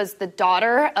 She was the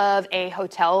daughter of a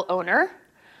hotel owner.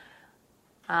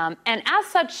 And as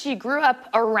such, she grew up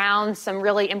around some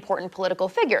really important political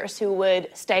figures who would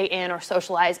stay in or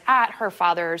socialize at her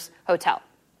father's hotel.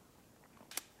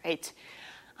 Right?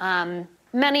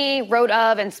 Many wrote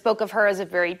of and spoke of her as a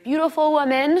very beautiful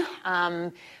woman,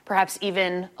 perhaps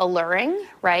even alluring,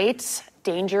 right?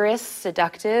 Dangerous,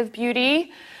 seductive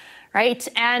beauty, right?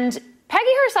 And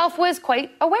Peggy herself was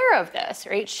quite aware of this,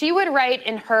 right? She would write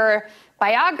in her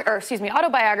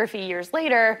autobiography years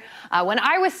later, when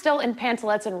I was still in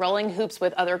pantalettes and rolling hoops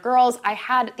with other girls, I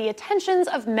had the attentions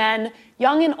of men,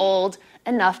 young and old,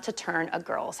 enough to turn a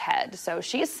girl's head. So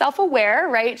she is self-aware,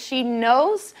 right? She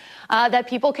knows that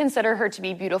people consider her to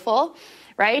be beautiful,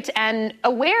 right? And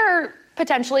aware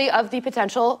potentially of the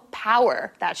potential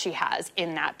power that she has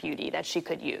in that beauty that she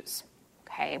could use,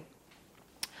 okay?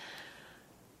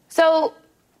 So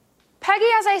Peggy,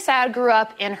 as I said, grew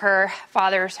up in her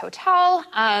father's hotel.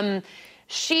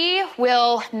 She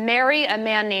will marry a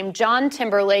man named John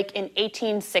Timberlake in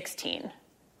 1816.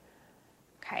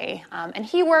 Okay, and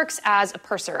he works as a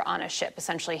purser on a ship.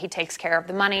 Essentially, he takes care of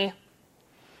the money.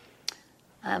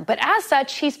 But as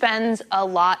such, he spends a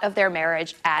lot of their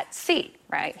marriage at sea,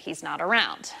 right? He's not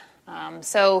around.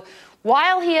 So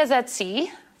while he is at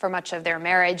sea for much of their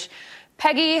marriage,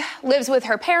 Peggy lives with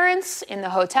her parents in the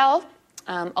hotel,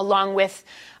 along with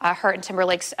her and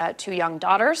Timberlake's two young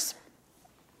daughters.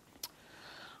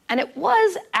 And it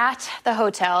was at the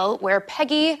hotel where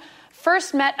Peggy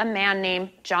first met a man named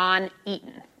John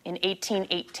Eaton in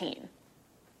 1818.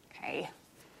 Okay.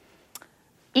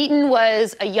 Eaton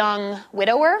was a young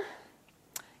widower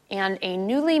and a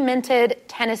newly minted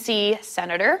Tennessee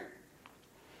senator.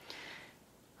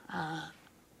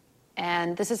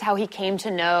 And this is how he came to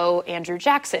know Andrew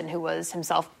Jackson, who was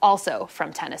himself also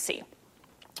from Tennessee.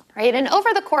 Right? And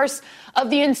over the course of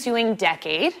the ensuing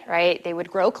decade, right, they would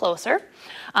grow closer.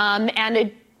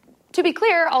 To be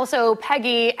clear, also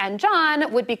Peggy and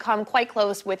John would become quite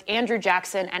close with Andrew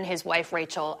Jackson and his wife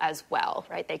Rachel as well.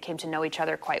 Right? They came to know each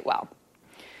other quite well.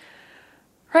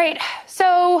 Right.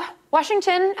 So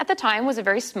Washington at the time was a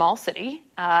very small city,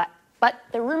 but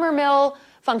the rumor mill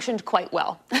functioned quite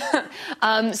well.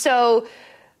 So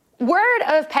word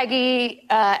of Peggy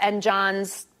and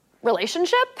John's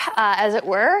relationship, as it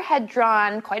were, had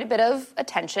drawn quite a bit of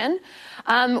attention,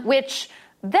 which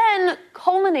then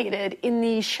culminated in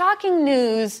the shocking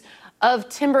news of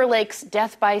Timberlake's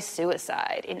death by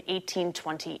suicide in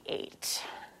 1828.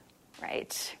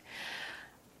 Right?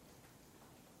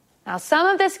 Now, some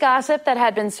of this gossip that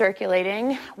had been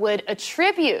circulating would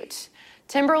attribute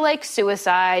Timberlake's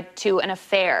suicide to an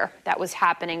affair that was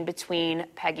happening between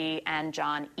Peggy and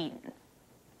John Eaton.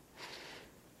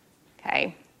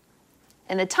 Okay.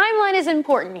 And the timeline is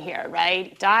important here, right?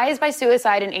 He dies by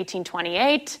suicide in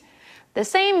 1828, the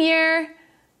same year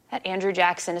that Andrew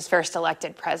Jackson is first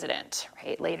elected president,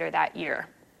 right? Later that year.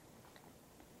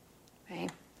 Okay.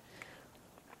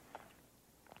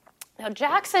 Now,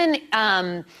 Jackson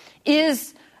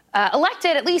is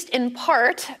elected, at least in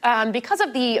part, because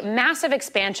of the massive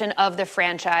expansion of the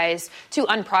franchise to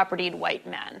unpropertied white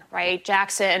men, right?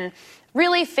 Jackson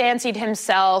really fancied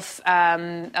himself a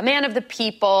man of the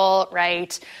people,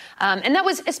 right? And that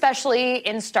was especially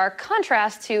in stark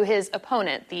contrast to his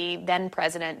opponent, the then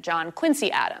president, John Quincy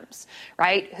Adams,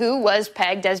 right? Who was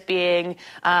pegged as being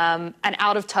an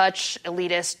out-of-touch,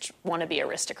 elitist, wannabe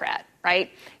aristocrat,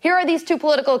 right? Here are these two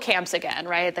political camps again,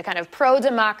 right? The kind of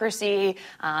pro-democracy,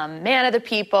 man of the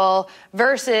people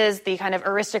versus the kind of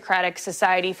aristocratic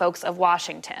society folks of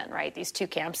Washington, right? These two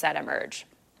camps that emerge.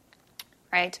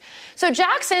 Right? So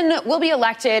Jackson will be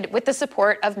elected with the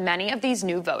support of many of these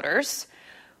new voters,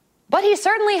 but he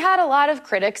certainly had a lot of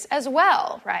critics as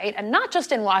well, right? And not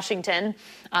just in Washington,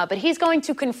 but he's going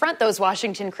to confront those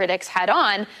Washington critics head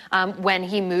on when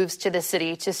he moves to the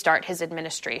city to start his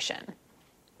administration.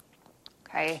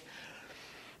 Okay.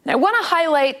 Now, I want to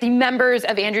highlight the members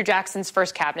of Andrew Jackson's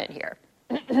first cabinet here.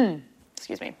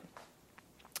 Excuse me.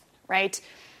 Right?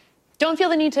 Don't feel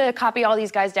the need to copy all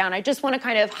these guys down. I just want to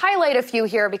kind of highlight a few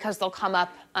here because they'll come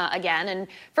up again. And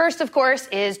first, of course,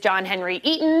 is John Henry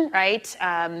Eaton, right,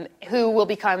 who will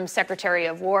become Secretary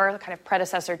of War, the kind of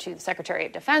predecessor to the Secretary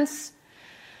of Defense.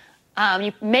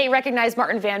 You may recognize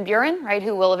Martin Van Buren, right,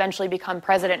 who will eventually become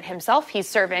president himself. He's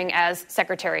serving as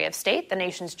Secretary of State, the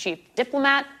nation's chief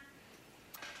diplomat.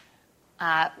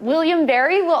 William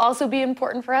Barry will also be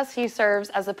important for us. He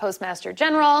serves as the Postmaster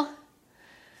General.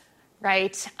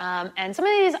 Right? And some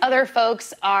of these other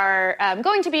folks are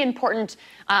going to be important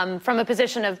from a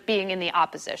position of being in the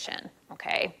opposition,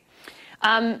 okay?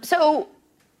 So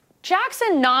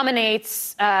Jackson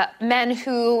nominates men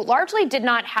who largely did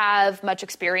not have much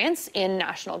experience in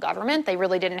national government. They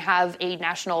really didn't have a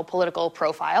national political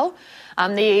profile.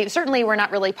 They certainly were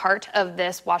not really part of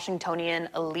this Washingtonian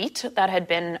elite that had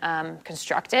been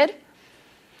constructed.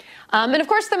 And of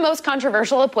course, the most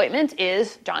controversial appointment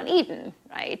is John Eaton,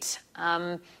 right?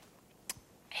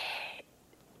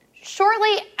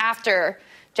 Shortly after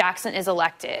Jackson is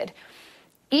elected,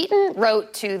 Eaton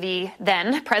wrote to the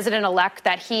then president-elect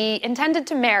that he intended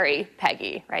to marry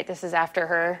Peggy, right? This is after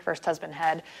her first husband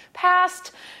had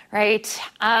passed, right?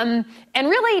 And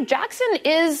really, Jackson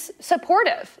is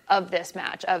supportive of this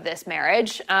match, of this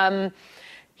marriage.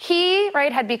 He,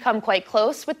 right, had become quite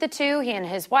close with the two, he and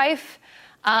his wife.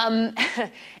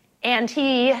 And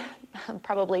he,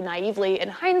 probably naively in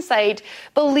hindsight,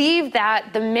 believed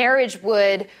that the marriage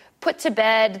would put to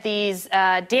bed these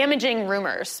damaging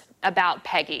rumors about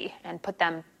Peggy and put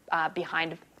them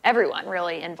behind everyone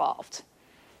really involved.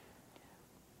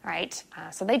 All right,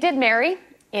 so they did marry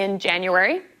in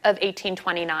January of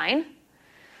 1829.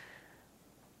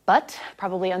 But,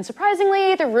 probably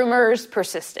unsurprisingly, the rumors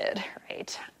persisted,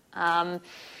 right?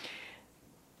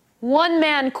 One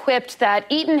man quipped that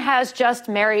Eaton has just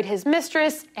married his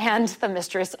mistress and the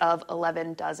mistress of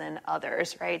 11 dozen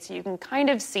others, right? So you can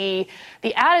kind of see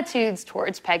the attitudes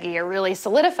towards Peggy are really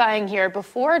solidifying here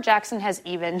before Jackson has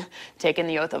even taken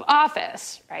the oath of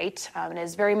office, right? And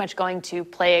is very much going to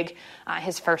plague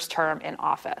his first term in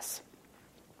office.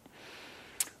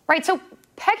 Right, so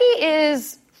Peggy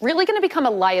is really going to become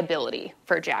a liability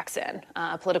for Jackson,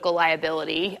 a political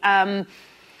liability,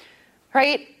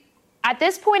 right? At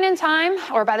this point in time,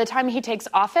 or by the time he takes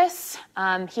office,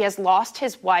 he has lost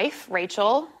his wife,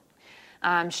 Rachel.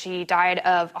 She died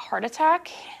of a heart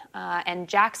attack, and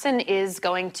Jackson is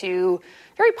going to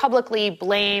very publicly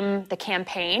blame the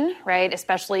campaign, right,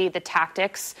 especially the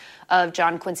tactics of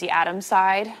John Quincy Adams'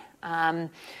 side,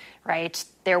 right?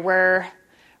 There were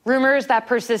rumors that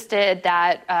persisted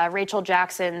that Rachel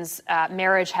Jackson's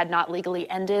marriage had not legally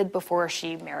ended before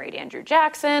she married Andrew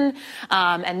Jackson.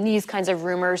 And these kinds of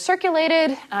rumors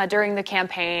circulated during the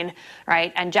campaign,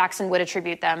 right? And Jackson would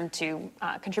attribute them to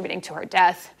contributing to her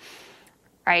death,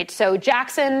 right? So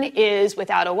Jackson is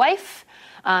without a wife.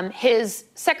 His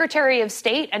Secretary of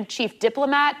State and chief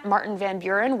diplomat, Martin Van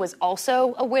Buren, was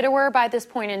also a widower by this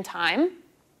point in time.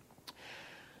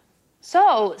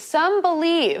 So some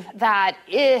believe that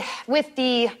with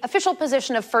the official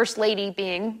position of First Lady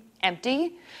being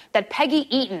empty, that Peggy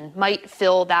Eaton might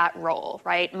fill that role,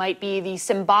 right? Might be the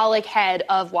symbolic head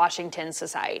of Washington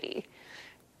society,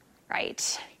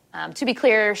 right? To be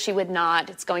clear, she would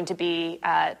not. It's going to be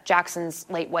Jackson's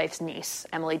late wife's niece,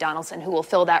 Emily Donaldson, who will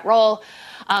fill that role.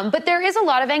 But there is a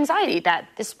lot of anxiety that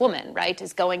this woman, right,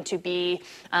 is going to be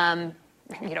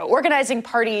organizing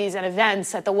parties and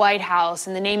events at the White House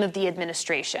in the name of the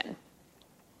administration,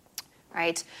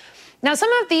 right? Now, some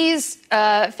of these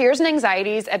fears and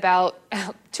anxieties about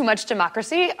too much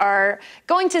democracy are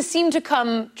going to seem to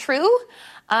come true,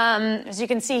 As you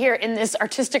can see here in this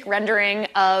artistic rendering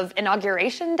of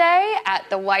Inauguration Day at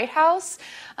the White House.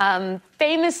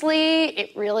 Famously,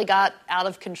 it really got out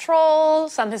of control.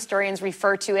 Some historians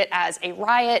refer to it as a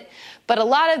riot. But a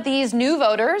lot of these new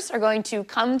voters are going to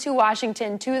come to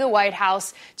Washington, to the White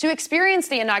House, to experience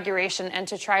the inauguration and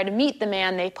to try to meet the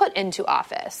man they put into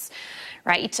office.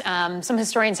 Right. Some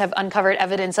historians have uncovered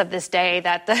evidence of this day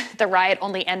that the riot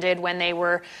only ended when they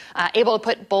were able to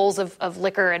put bowls of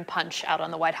liquor and punch out on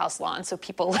the White House lawn. So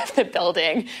people left the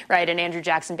building. Right. And Andrew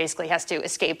Jackson basically has to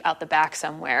escape out the back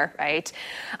somewhere. Right.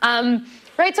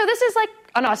 Right. So this is like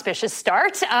an auspicious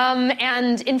start.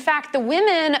 And in fact, the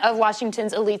women of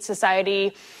Washington's elite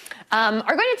society are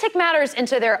going to take matters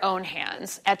into their own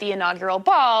hands at the inaugural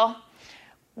ball,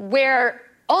 where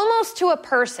almost to a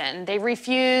person they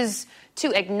refuse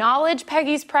to acknowledge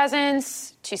Peggy's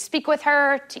presence, to speak with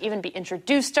her, to even be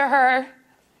introduced to her.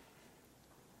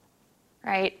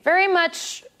 Right? Very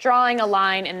much drawing a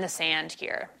line in the sand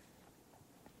here.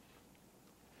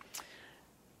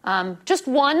 Just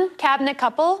one cabinet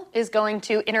couple is going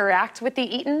to interact with the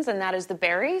Eatons, and that is the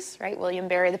Berrys, right? William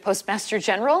Berry, the Postmaster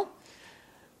General.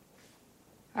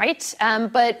 Right?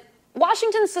 But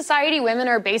Washington society women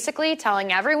are basically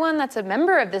telling everyone that's a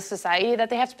member of this society that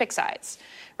they have to pick sides,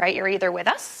 right? You're either with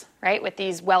us, right, with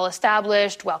these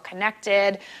well-established,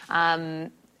 well-connected,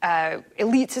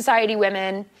 elite society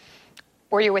women,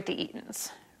 or you're with the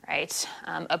Eatons, right,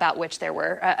 about which there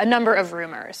were a number of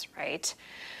rumors, right?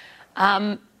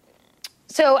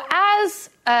 So as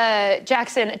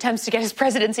Jackson attempts to get his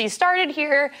presidency started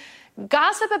here,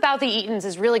 gossip about the Eatons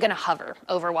is really going to hover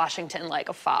over Washington like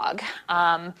a fog.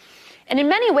 And in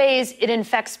many ways, it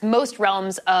infects most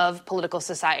realms of political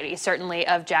society, certainly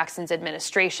of Jackson's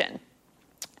administration,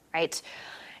 right?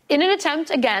 In an attempt,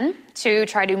 again, to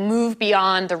try to move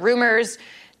beyond the rumors,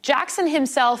 Jackson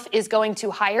himself is going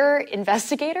to hire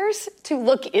investigators to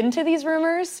look into these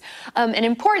rumors. And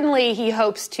importantly, he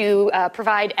hopes to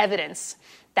provide evidence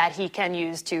that he can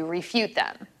use to refute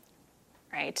them,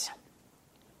 right?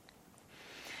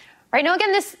 Right, now,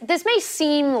 again, this may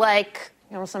seem like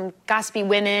some gossipy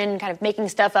women kind of making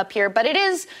stuff up here, but it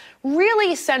is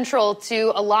really central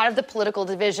to a lot of the political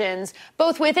divisions,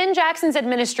 both within Jackson's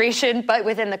administration, but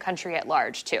within the country at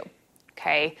large, too.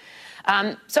 Okay.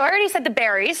 So I already said the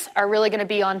Berrys are really going to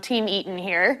be on Team Eaton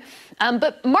here.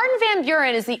 But Martin Van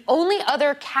Buren is the only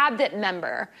other cabinet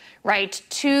member, right,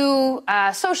 to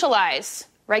socialize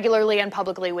regularly and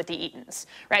publicly with the Eatons,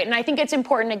 right? And I think it's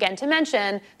important, again, to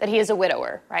mention that he is a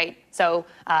widower, right? So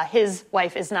his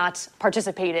wife is not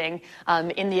participating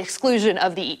in the exclusion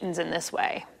of the Eatons in this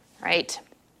way, right?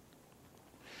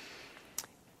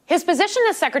 His position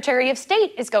as Secretary of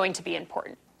State is going to be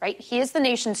important, right? He is the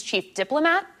nation's chief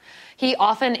diplomat. He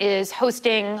often is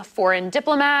hosting foreign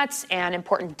diplomats and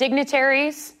important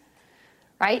dignitaries,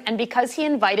 right? And because he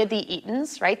invited the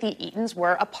Eatons, right, the Eatons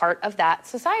were a part of that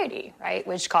society, right,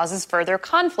 which causes further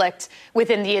conflict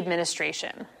within the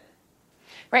administration,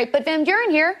 right? But Van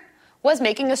Buren here was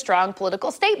making a strong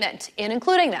political statement in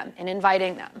including them, in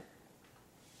inviting them.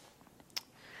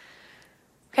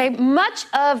 Okay, much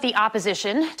of the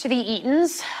opposition to the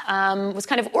Eatons was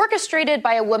kind of orchestrated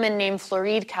by a woman named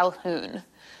Floride Calhoun,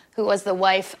 who was the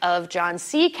wife of John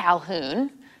C. Calhoun,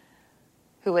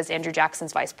 who was Andrew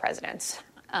Jackson's vice president.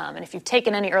 And if you've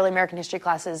taken any early American history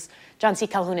classes, John C.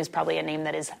 Calhoun is probably a name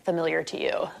that is familiar to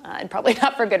you, and probably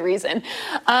not for good reason.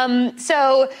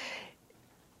 So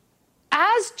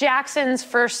as Jackson's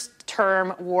first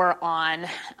term wore on,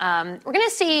 we're going to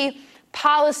see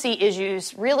policy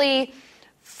issues really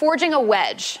forging a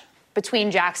wedge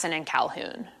between Jackson and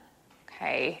Calhoun.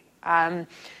 Okay.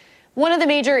 One of the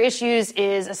major issues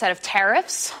is a set of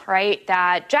tariffs, right,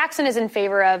 that Jackson is in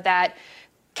favor of, that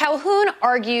Calhoun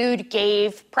argued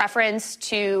gave preference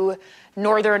to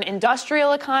northern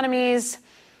industrial economies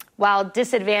while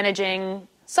disadvantaging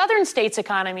southern states'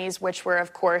 economies, which were,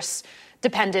 of course,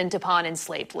 dependent upon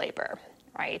enslaved labor,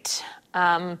 right?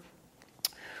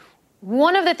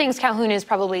 One of the things Calhoun is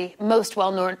probably most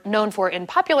well known for in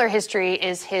popular history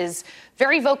is his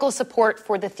very vocal support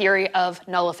for the theory of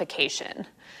nullification.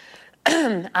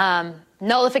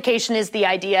 Nullification is the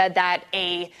idea that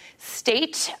a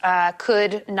state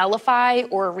could nullify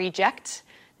or reject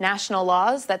national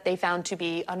laws that they found to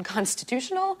be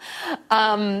unconstitutional.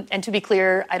 And to be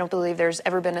clear, I don't believe there's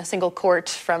ever been a single court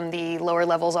from the lower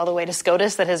levels all the way to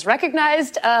SCOTUS that has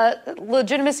recognized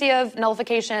legitimacy of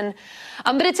nullification.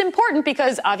 But it's important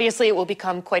because obviously it will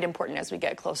become quite important as we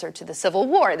get closer to the Civil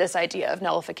War, this idea of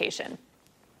nullification,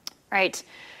 right?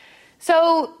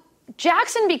 So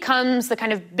Jackson becomes the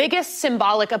kind of biggest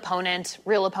symbolic opponent,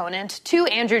 real opponent, to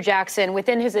Andrew Jackson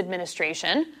within his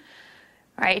administration,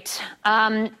 right?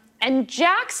 And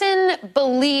Jackson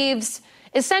believes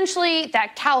essentially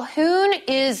that Calhoun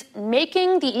is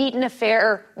making the Eaton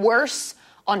affair worse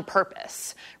on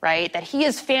purpose, right? That he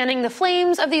is fanning the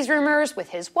flames of these rumors with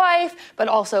his wife, but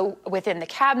also within the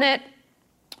cabinet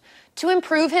to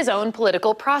improve his own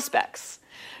political prospects,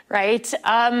 right?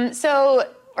 So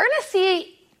we're going to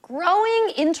see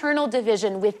growing internal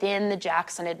division within the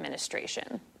Jackson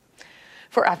administration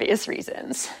for obvious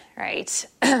reasons, right?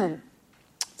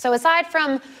 So aside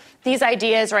from these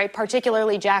ideas, right,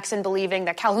 particularly Jackson believing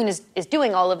that Calhoun is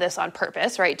doing all of this on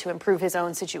purpose, right, to improve his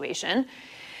own situation,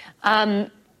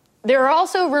 there are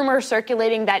also rumors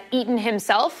circulating that Eaton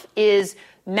himself is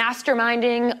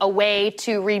masterminding a way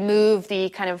to remove the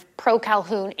kind of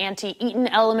pro-Calhoun, anti-Eaton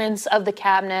elements of the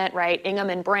cabinet, right? Ingham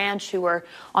and Branch, who were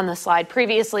on the slide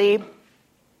previously.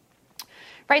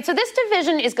 Right, so this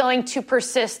division is going to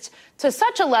persist to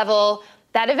such a level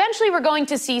that eventually we're going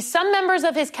to see some members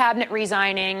of his cabinet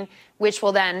resigning, which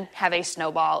will then have a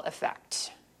snowball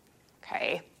effect.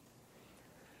 Okay.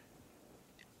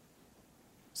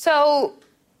 So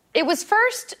it was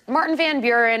first Martin Van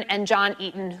Buren and John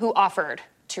Eaton who offered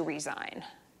to resign,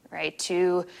 right,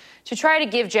 to try to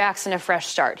give Jackson a fresh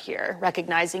start here,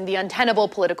 recognizing the untenable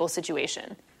political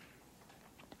situation.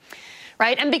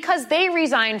 Right, and because they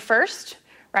resigned first,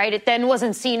 right, it then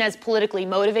wasn't seen as politically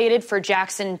motivated for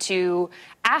Jackson to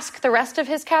ask the rest of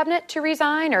his cabinet to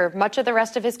resign, or much of the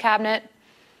rest of his cabinet.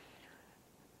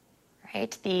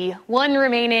 Right, the one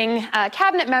remaining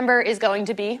cabinet member is going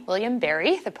to be William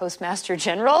Barry, the Postmaster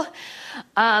General.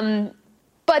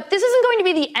 But this isn't going to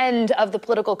be the end of the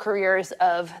political careers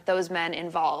of those men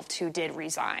involved who did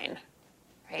resign.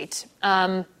 Right.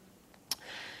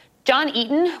 John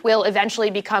Eaton will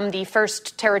eventually become the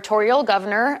first territorial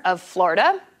governor of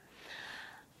Florida.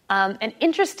 And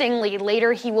interestingly,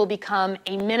 later he will become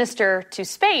a minister to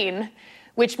Spain,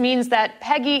 which means that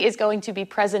Peggy is going to be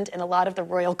present in a lot of the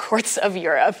royal courts of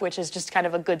Europe, which is just kind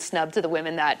of a good snub to the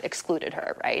women that excluded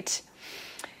her, right?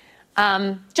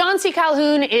 John C.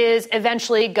 Calhoun is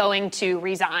eventually going to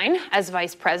resign as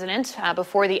vice president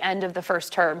before the end of the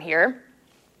first term here.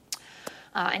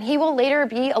 And he will later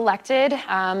be elected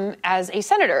as a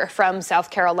senator from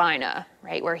South Carolina,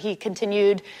 right, where he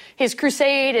continued his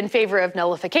crusade in favor of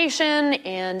nullification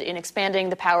and in expanding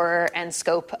the power and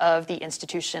scope of the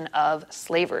institution of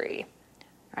slavery,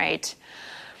 right?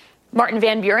 Martin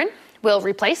Van Buren will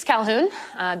replace Calhoun,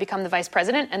 become the vice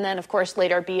president, and then, of course,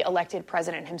 later be elected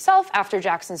president himself after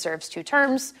Jackson serves 2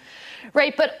 terms,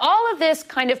 right? But all of this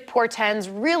kind of portends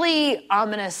really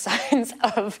ominous signs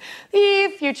of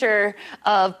the future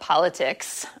of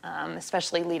politics,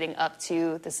 especially leading up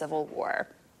to the Civil War.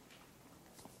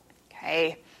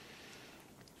 Okay.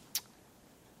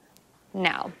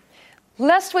 Now,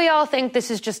 lest we all think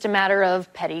this is just a matter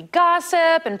of petty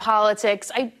gossip and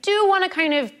politics, I do want to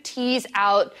kind of tease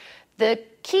out the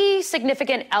key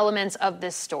significant elements of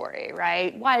this story,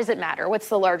 right? Why does it matter? What's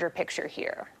the larger picture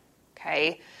here?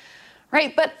 Okay,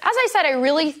 right? But as I said, I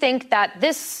really think that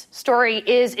this story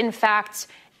is, in fact,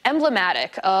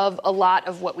 emblematic of a lot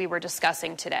of what we were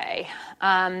discussing today.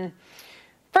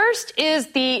 First is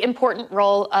the important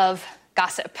role of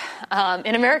gossip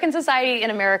in American society, in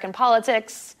American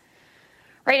politics,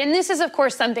 right? And this is, of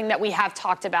course, something that we have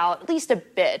talked about at least a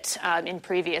bit in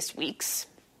previous weeks.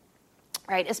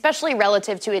 Right, especially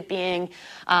relative to it being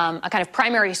a kind of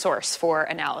primary source for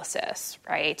analysis,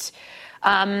 right?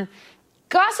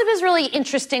 Gossip is really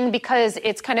interesting because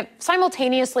it's kind of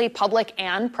simultaneously public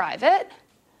and private,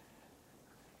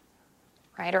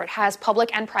 right? Or it has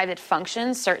public and private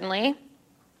functions, certainly.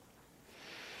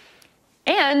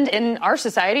 And in our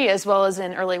society, as well as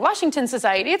in early Washington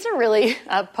society, it's a really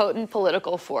potent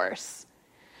political force,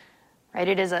 right?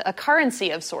 It is a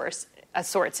currency of sorts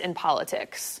in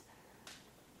politics.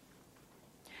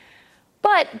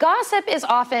 But gossip is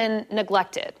often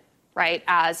neglected, right,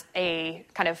 as a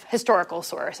kind of historical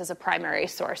source, as a primary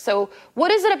source. So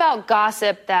what is it about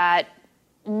gossip that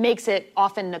makes it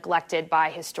often neglected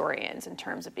by historians in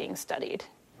terms of being studied?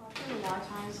 I think a lot of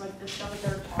times, like, the stuff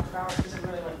that they're talking about isn't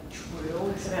really, like,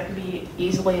 true, so that can be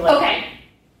easily, like,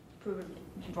 proven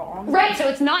wrong. Right, so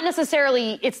it's not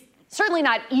necessarily, it's certainly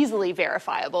not easily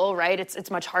verifiable, right?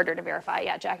 It's much harder to verify.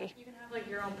 Yeah, Jackie? You can have, like,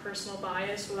 your own personal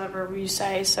bias, whatever you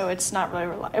say, so it's not really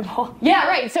reliable. Yeah,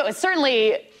 right. So it's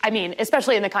certainly, I mean,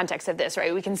 especially in the context of this,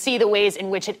 right? We can see the ways in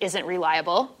which it isn't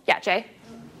reliable. Yeah, Jay?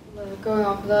 Going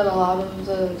off of that, a lot of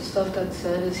the stuff that's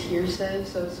said is hearsay,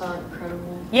 so it's not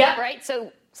credible. Yeah, right.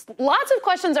 So lots of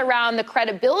questions around the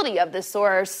credibility of the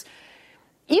source,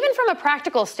 even from a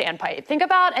practical standpoint. Think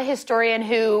about a historian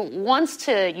who wants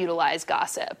to utilize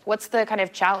gossip. What's the kind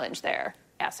of challenge there?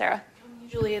 Yeah, Sarah? You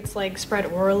Usually it's like spread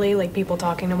orally, like people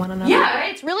talking to one another. Yeah,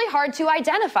 right? It's really hard to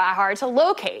identify, hard to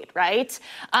locate, right?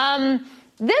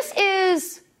 This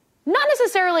is not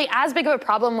necessarily as big of a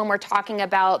problem when we're talking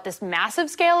about this massive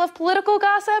scale of political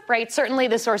gossip, right? Certainly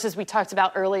the sources we talked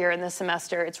about earlier in this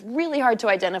semester, it's really hard to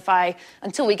identify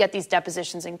until we get these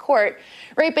depositions in court,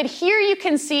 right? But here you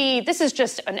can see, this is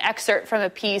just an excerpt from a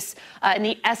piece in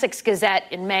the Essex Gazette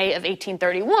in May of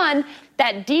 1831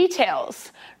 that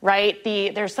details, right?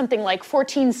 There's something like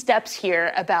 14 steps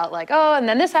here about like, oh, and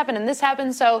then this happened and this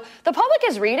happened. So the public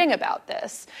is reading about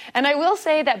this. And I will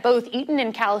say that both Eaton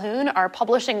and Calhoun are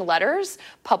publishing letters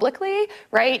publicly,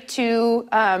 right, to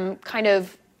kind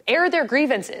of air their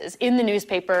grievances in the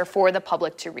newspaper for the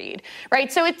public to read,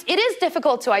 right? So it is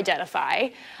difficult to identify,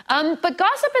 but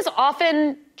gossip is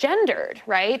often gendered,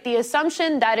 right? The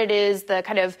assumption that it is the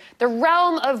kind of the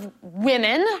realm of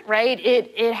women, right?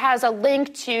 It has a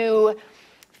link to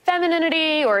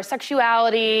femininity or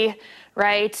sexuality,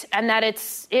 right? And that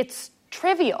it's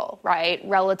trivial, right,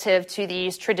 relative to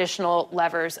these traditional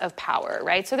levers of power,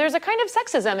 right? So there's a kind of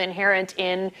sexism inherent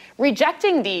in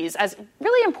rejecting these as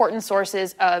really important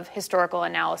sources of historical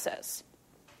analysis.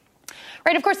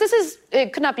 Right, of course,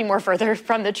 it could not be more further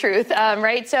from the truth,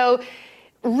 right? So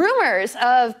rumors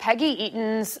of Peggy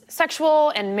Eaton's sexual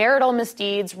and marital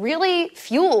misdeeds really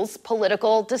fuels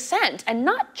political dissent, and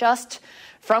not just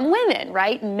from women,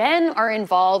 right? Men are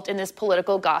involved in this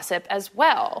political gossip as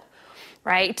well,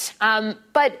 right?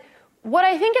 But what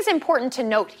I think is important to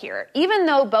note here, even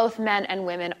though both men and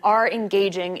women are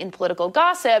engaging in political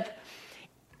gossip,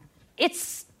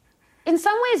 it's in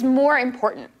some ways more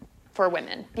important for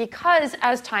women because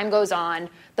as time goes on,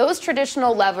 those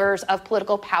traditional levers of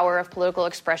political power, of political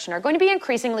expression are going to be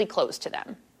increasingly close to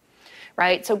them,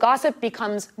 right? So gossip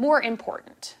becomes more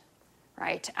important,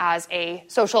 right, as a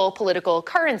social political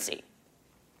currency.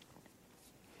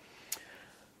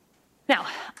 Now,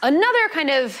 another kind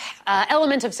of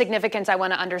element of significance I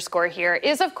want to underscore here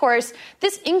is, of course,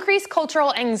 this increased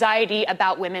cultural anxiety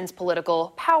about women's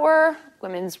political power,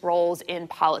 women's roles in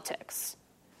politics,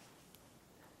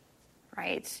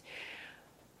 right?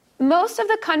 Most of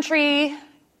the country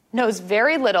knows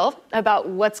very little about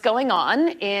what's going on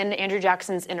in Andrew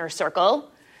Jackson's inner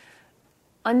circle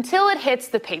until it hits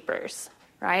the papers,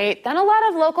 right? Then a lot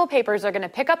of local papers are going to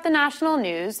pick up the national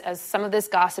news as some of this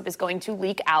gossip is going to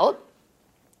leak out,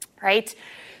 right?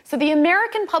 So the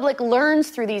American public learns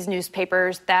through these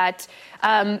newspapers that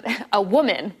a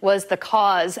woman was the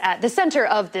cause at the center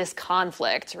of this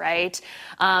conflict, right?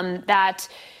 That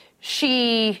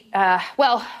she,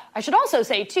 well, I should also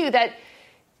say, too, that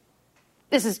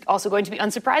this is also going to be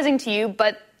unsurprising to you,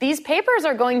 but these papers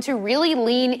are going to really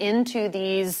lean into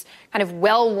these kind of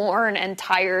well-worn and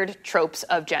tired tropes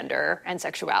of gender and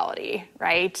sexuality,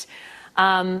 right?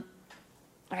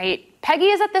 Right? Peggy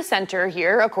is at the center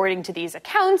here, according to these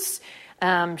accounts.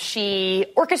 She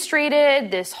orchestrated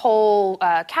this whole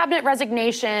cabinet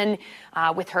resignation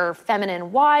with her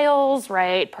feminine wiles,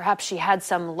 right? Perhaps she had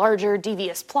some larger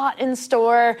devious plot in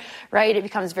store, right? It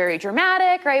becomes very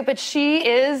dramatic, right? But she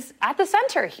is at the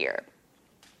center here,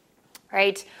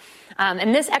 right?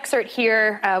 And this excerpt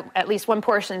here, at least one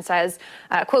portion says,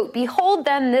 quote, "Behold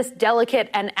then this delicate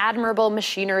and admirable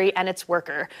machinery and its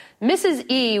worker. Mrs.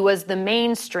 E was the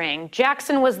main string,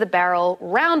 Jackson was the barrel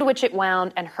round which it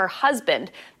wound, and her husband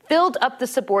filled up the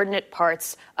subordinate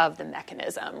parts of the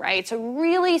mechanism," right? So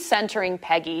really centering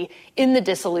Peggy in the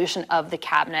dissolution of the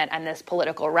cabinet and this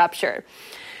political rupture.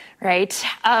 Right.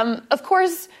 Of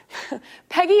course,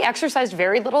 Peggy exercised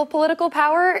very little political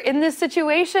power in this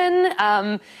situation.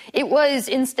 It was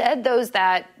instead those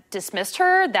that dismissed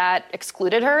her, that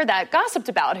excluded her, that gossiped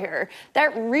about her,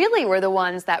 that really were the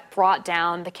ones that brought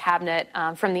down the cabinet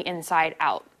from the inside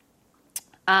out.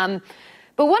 But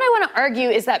what I want to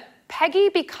argue is that Peggy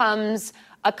becomes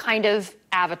a kind of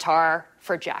avatar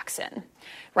for Jackson,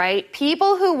 right?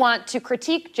 People who want to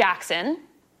critique Jackson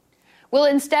will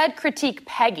instead critique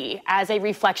Peggy as a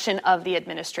reflection of the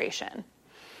administration,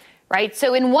 right?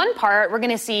 So in one part, we're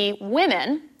going to see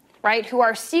women, right, who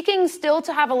are seeking still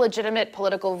to have a legitimate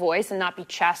political voice and not be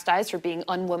chastised for being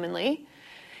unwomanly,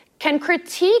 can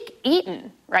critique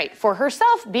Eaton, right, for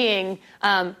herself being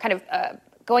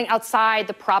going outside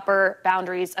the proper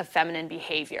boundaries of feminine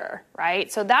behavior, right?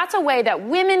 So that's a way that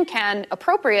women can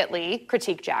appropriately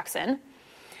critique Jackson.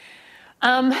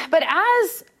 But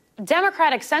as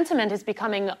Democratic sentiment is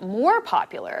becoming more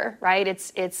popular, right?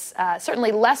 It's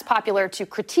certainly less popular to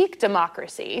critique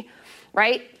democracy,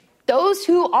 right? Those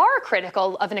who are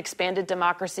critical of an expanded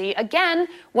democracy, again,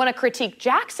 want to critique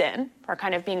Jackson for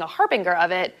kind of being a harbinger of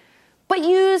it, but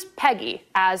use Peggy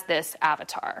as this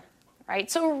avatar, right?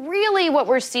 So really what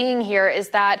we're seeing here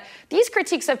is that these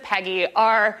critiques of Peggy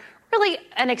are really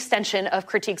an extension of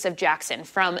critiques of Jackson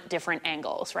from different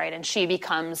angles, right? And she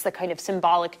becomes the kind of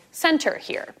symbolic center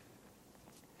here,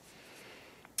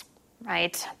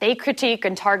 right? They critique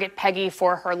and target Peggy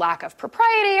for her lack of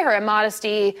propriety, her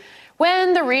immodesty,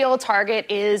 when the real target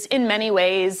is, in many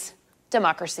ways,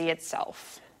 democracy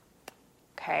itself.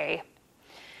 Okay.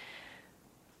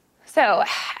 So,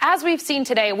 as we've seen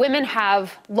today, women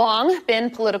have long been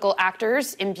political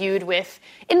actors imbued with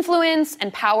influence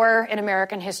and power in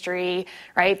American history,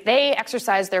 right? They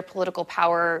exercise their political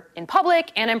power in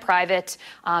public and in private,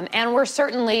 and were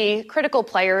certainly critical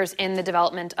players in the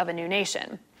development of a new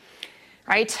nation,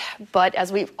 right? But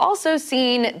as we've also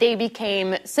seen, they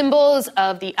became symbols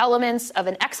of the elements of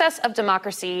an excess of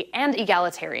democracy and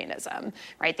egalitarianism,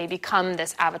 right? They become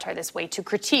this avatar, this way to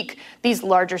critique these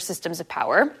larger systems of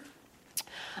power.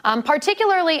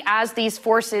 Particularly as these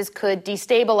forces could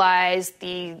destabilize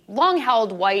the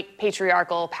long-held white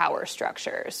patriarchal power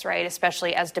structures, right,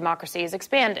 especially as democracy is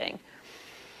expanding.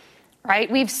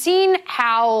 Right? We've seen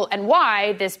how and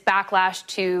why this backlash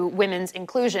to women's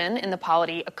inclusion in the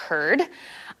polity occurred.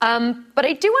 But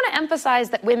I do want to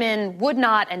emphasize that women would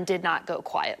not and did not go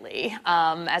quietly,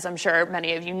 as I'm sure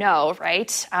many of you know,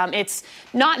 right? It's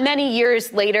not many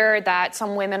years later that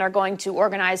some women are going to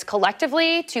organize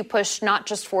collectively to push not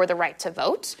just for the right to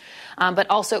vote, but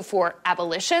also for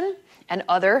abolition and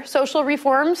other social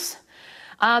reforms.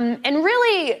 And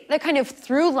really, the kind of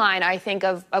through line, I think,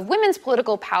 of women's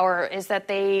political power is that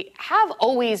they have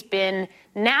always been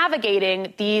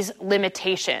navigating these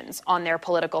limitations on their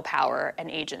political power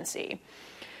and agency,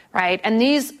 right? And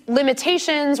these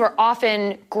limitations were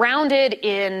often grounded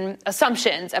in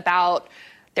assumptions about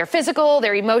their physical,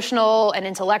 their emotional, and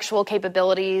intellectual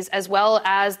capabilities, as well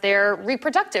as their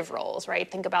reproductive roles, right?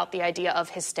 Think about the idea of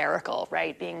hysterical,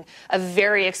 right, being a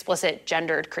very explicit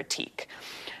gendered critique.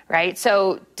 Right?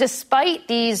 So despite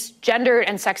these gendered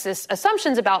and sexist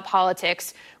assumptions about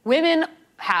politics, women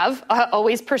have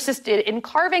always persisted in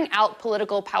carving out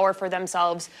political power for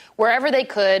themselves wherever they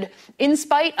could, in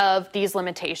spite of these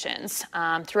limitations,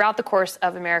 throughout the course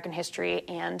of American history,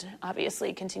 and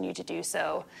obviously continue to do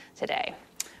so today.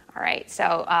 All right,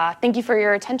 so thank you for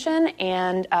your attention,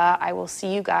 and I will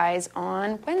see you guys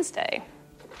on Wednesday.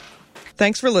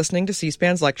 Thanks for listening to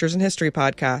C-SPAN's Lectures in History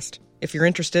podcast. If you're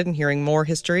interested in hearing more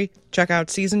history, check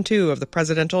out Season 2 of the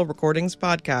Presidential Recordings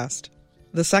podcast.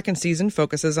 The second season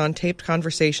focuses on taped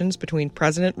conversations between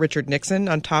President Richard Nixon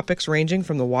on topics ranging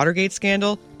from the Watergate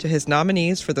scandal to his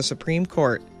nominees for the Supreme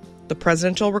Court. The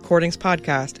Presidential Recordings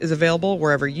podcast is available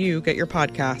wherever you get your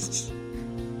podcasts.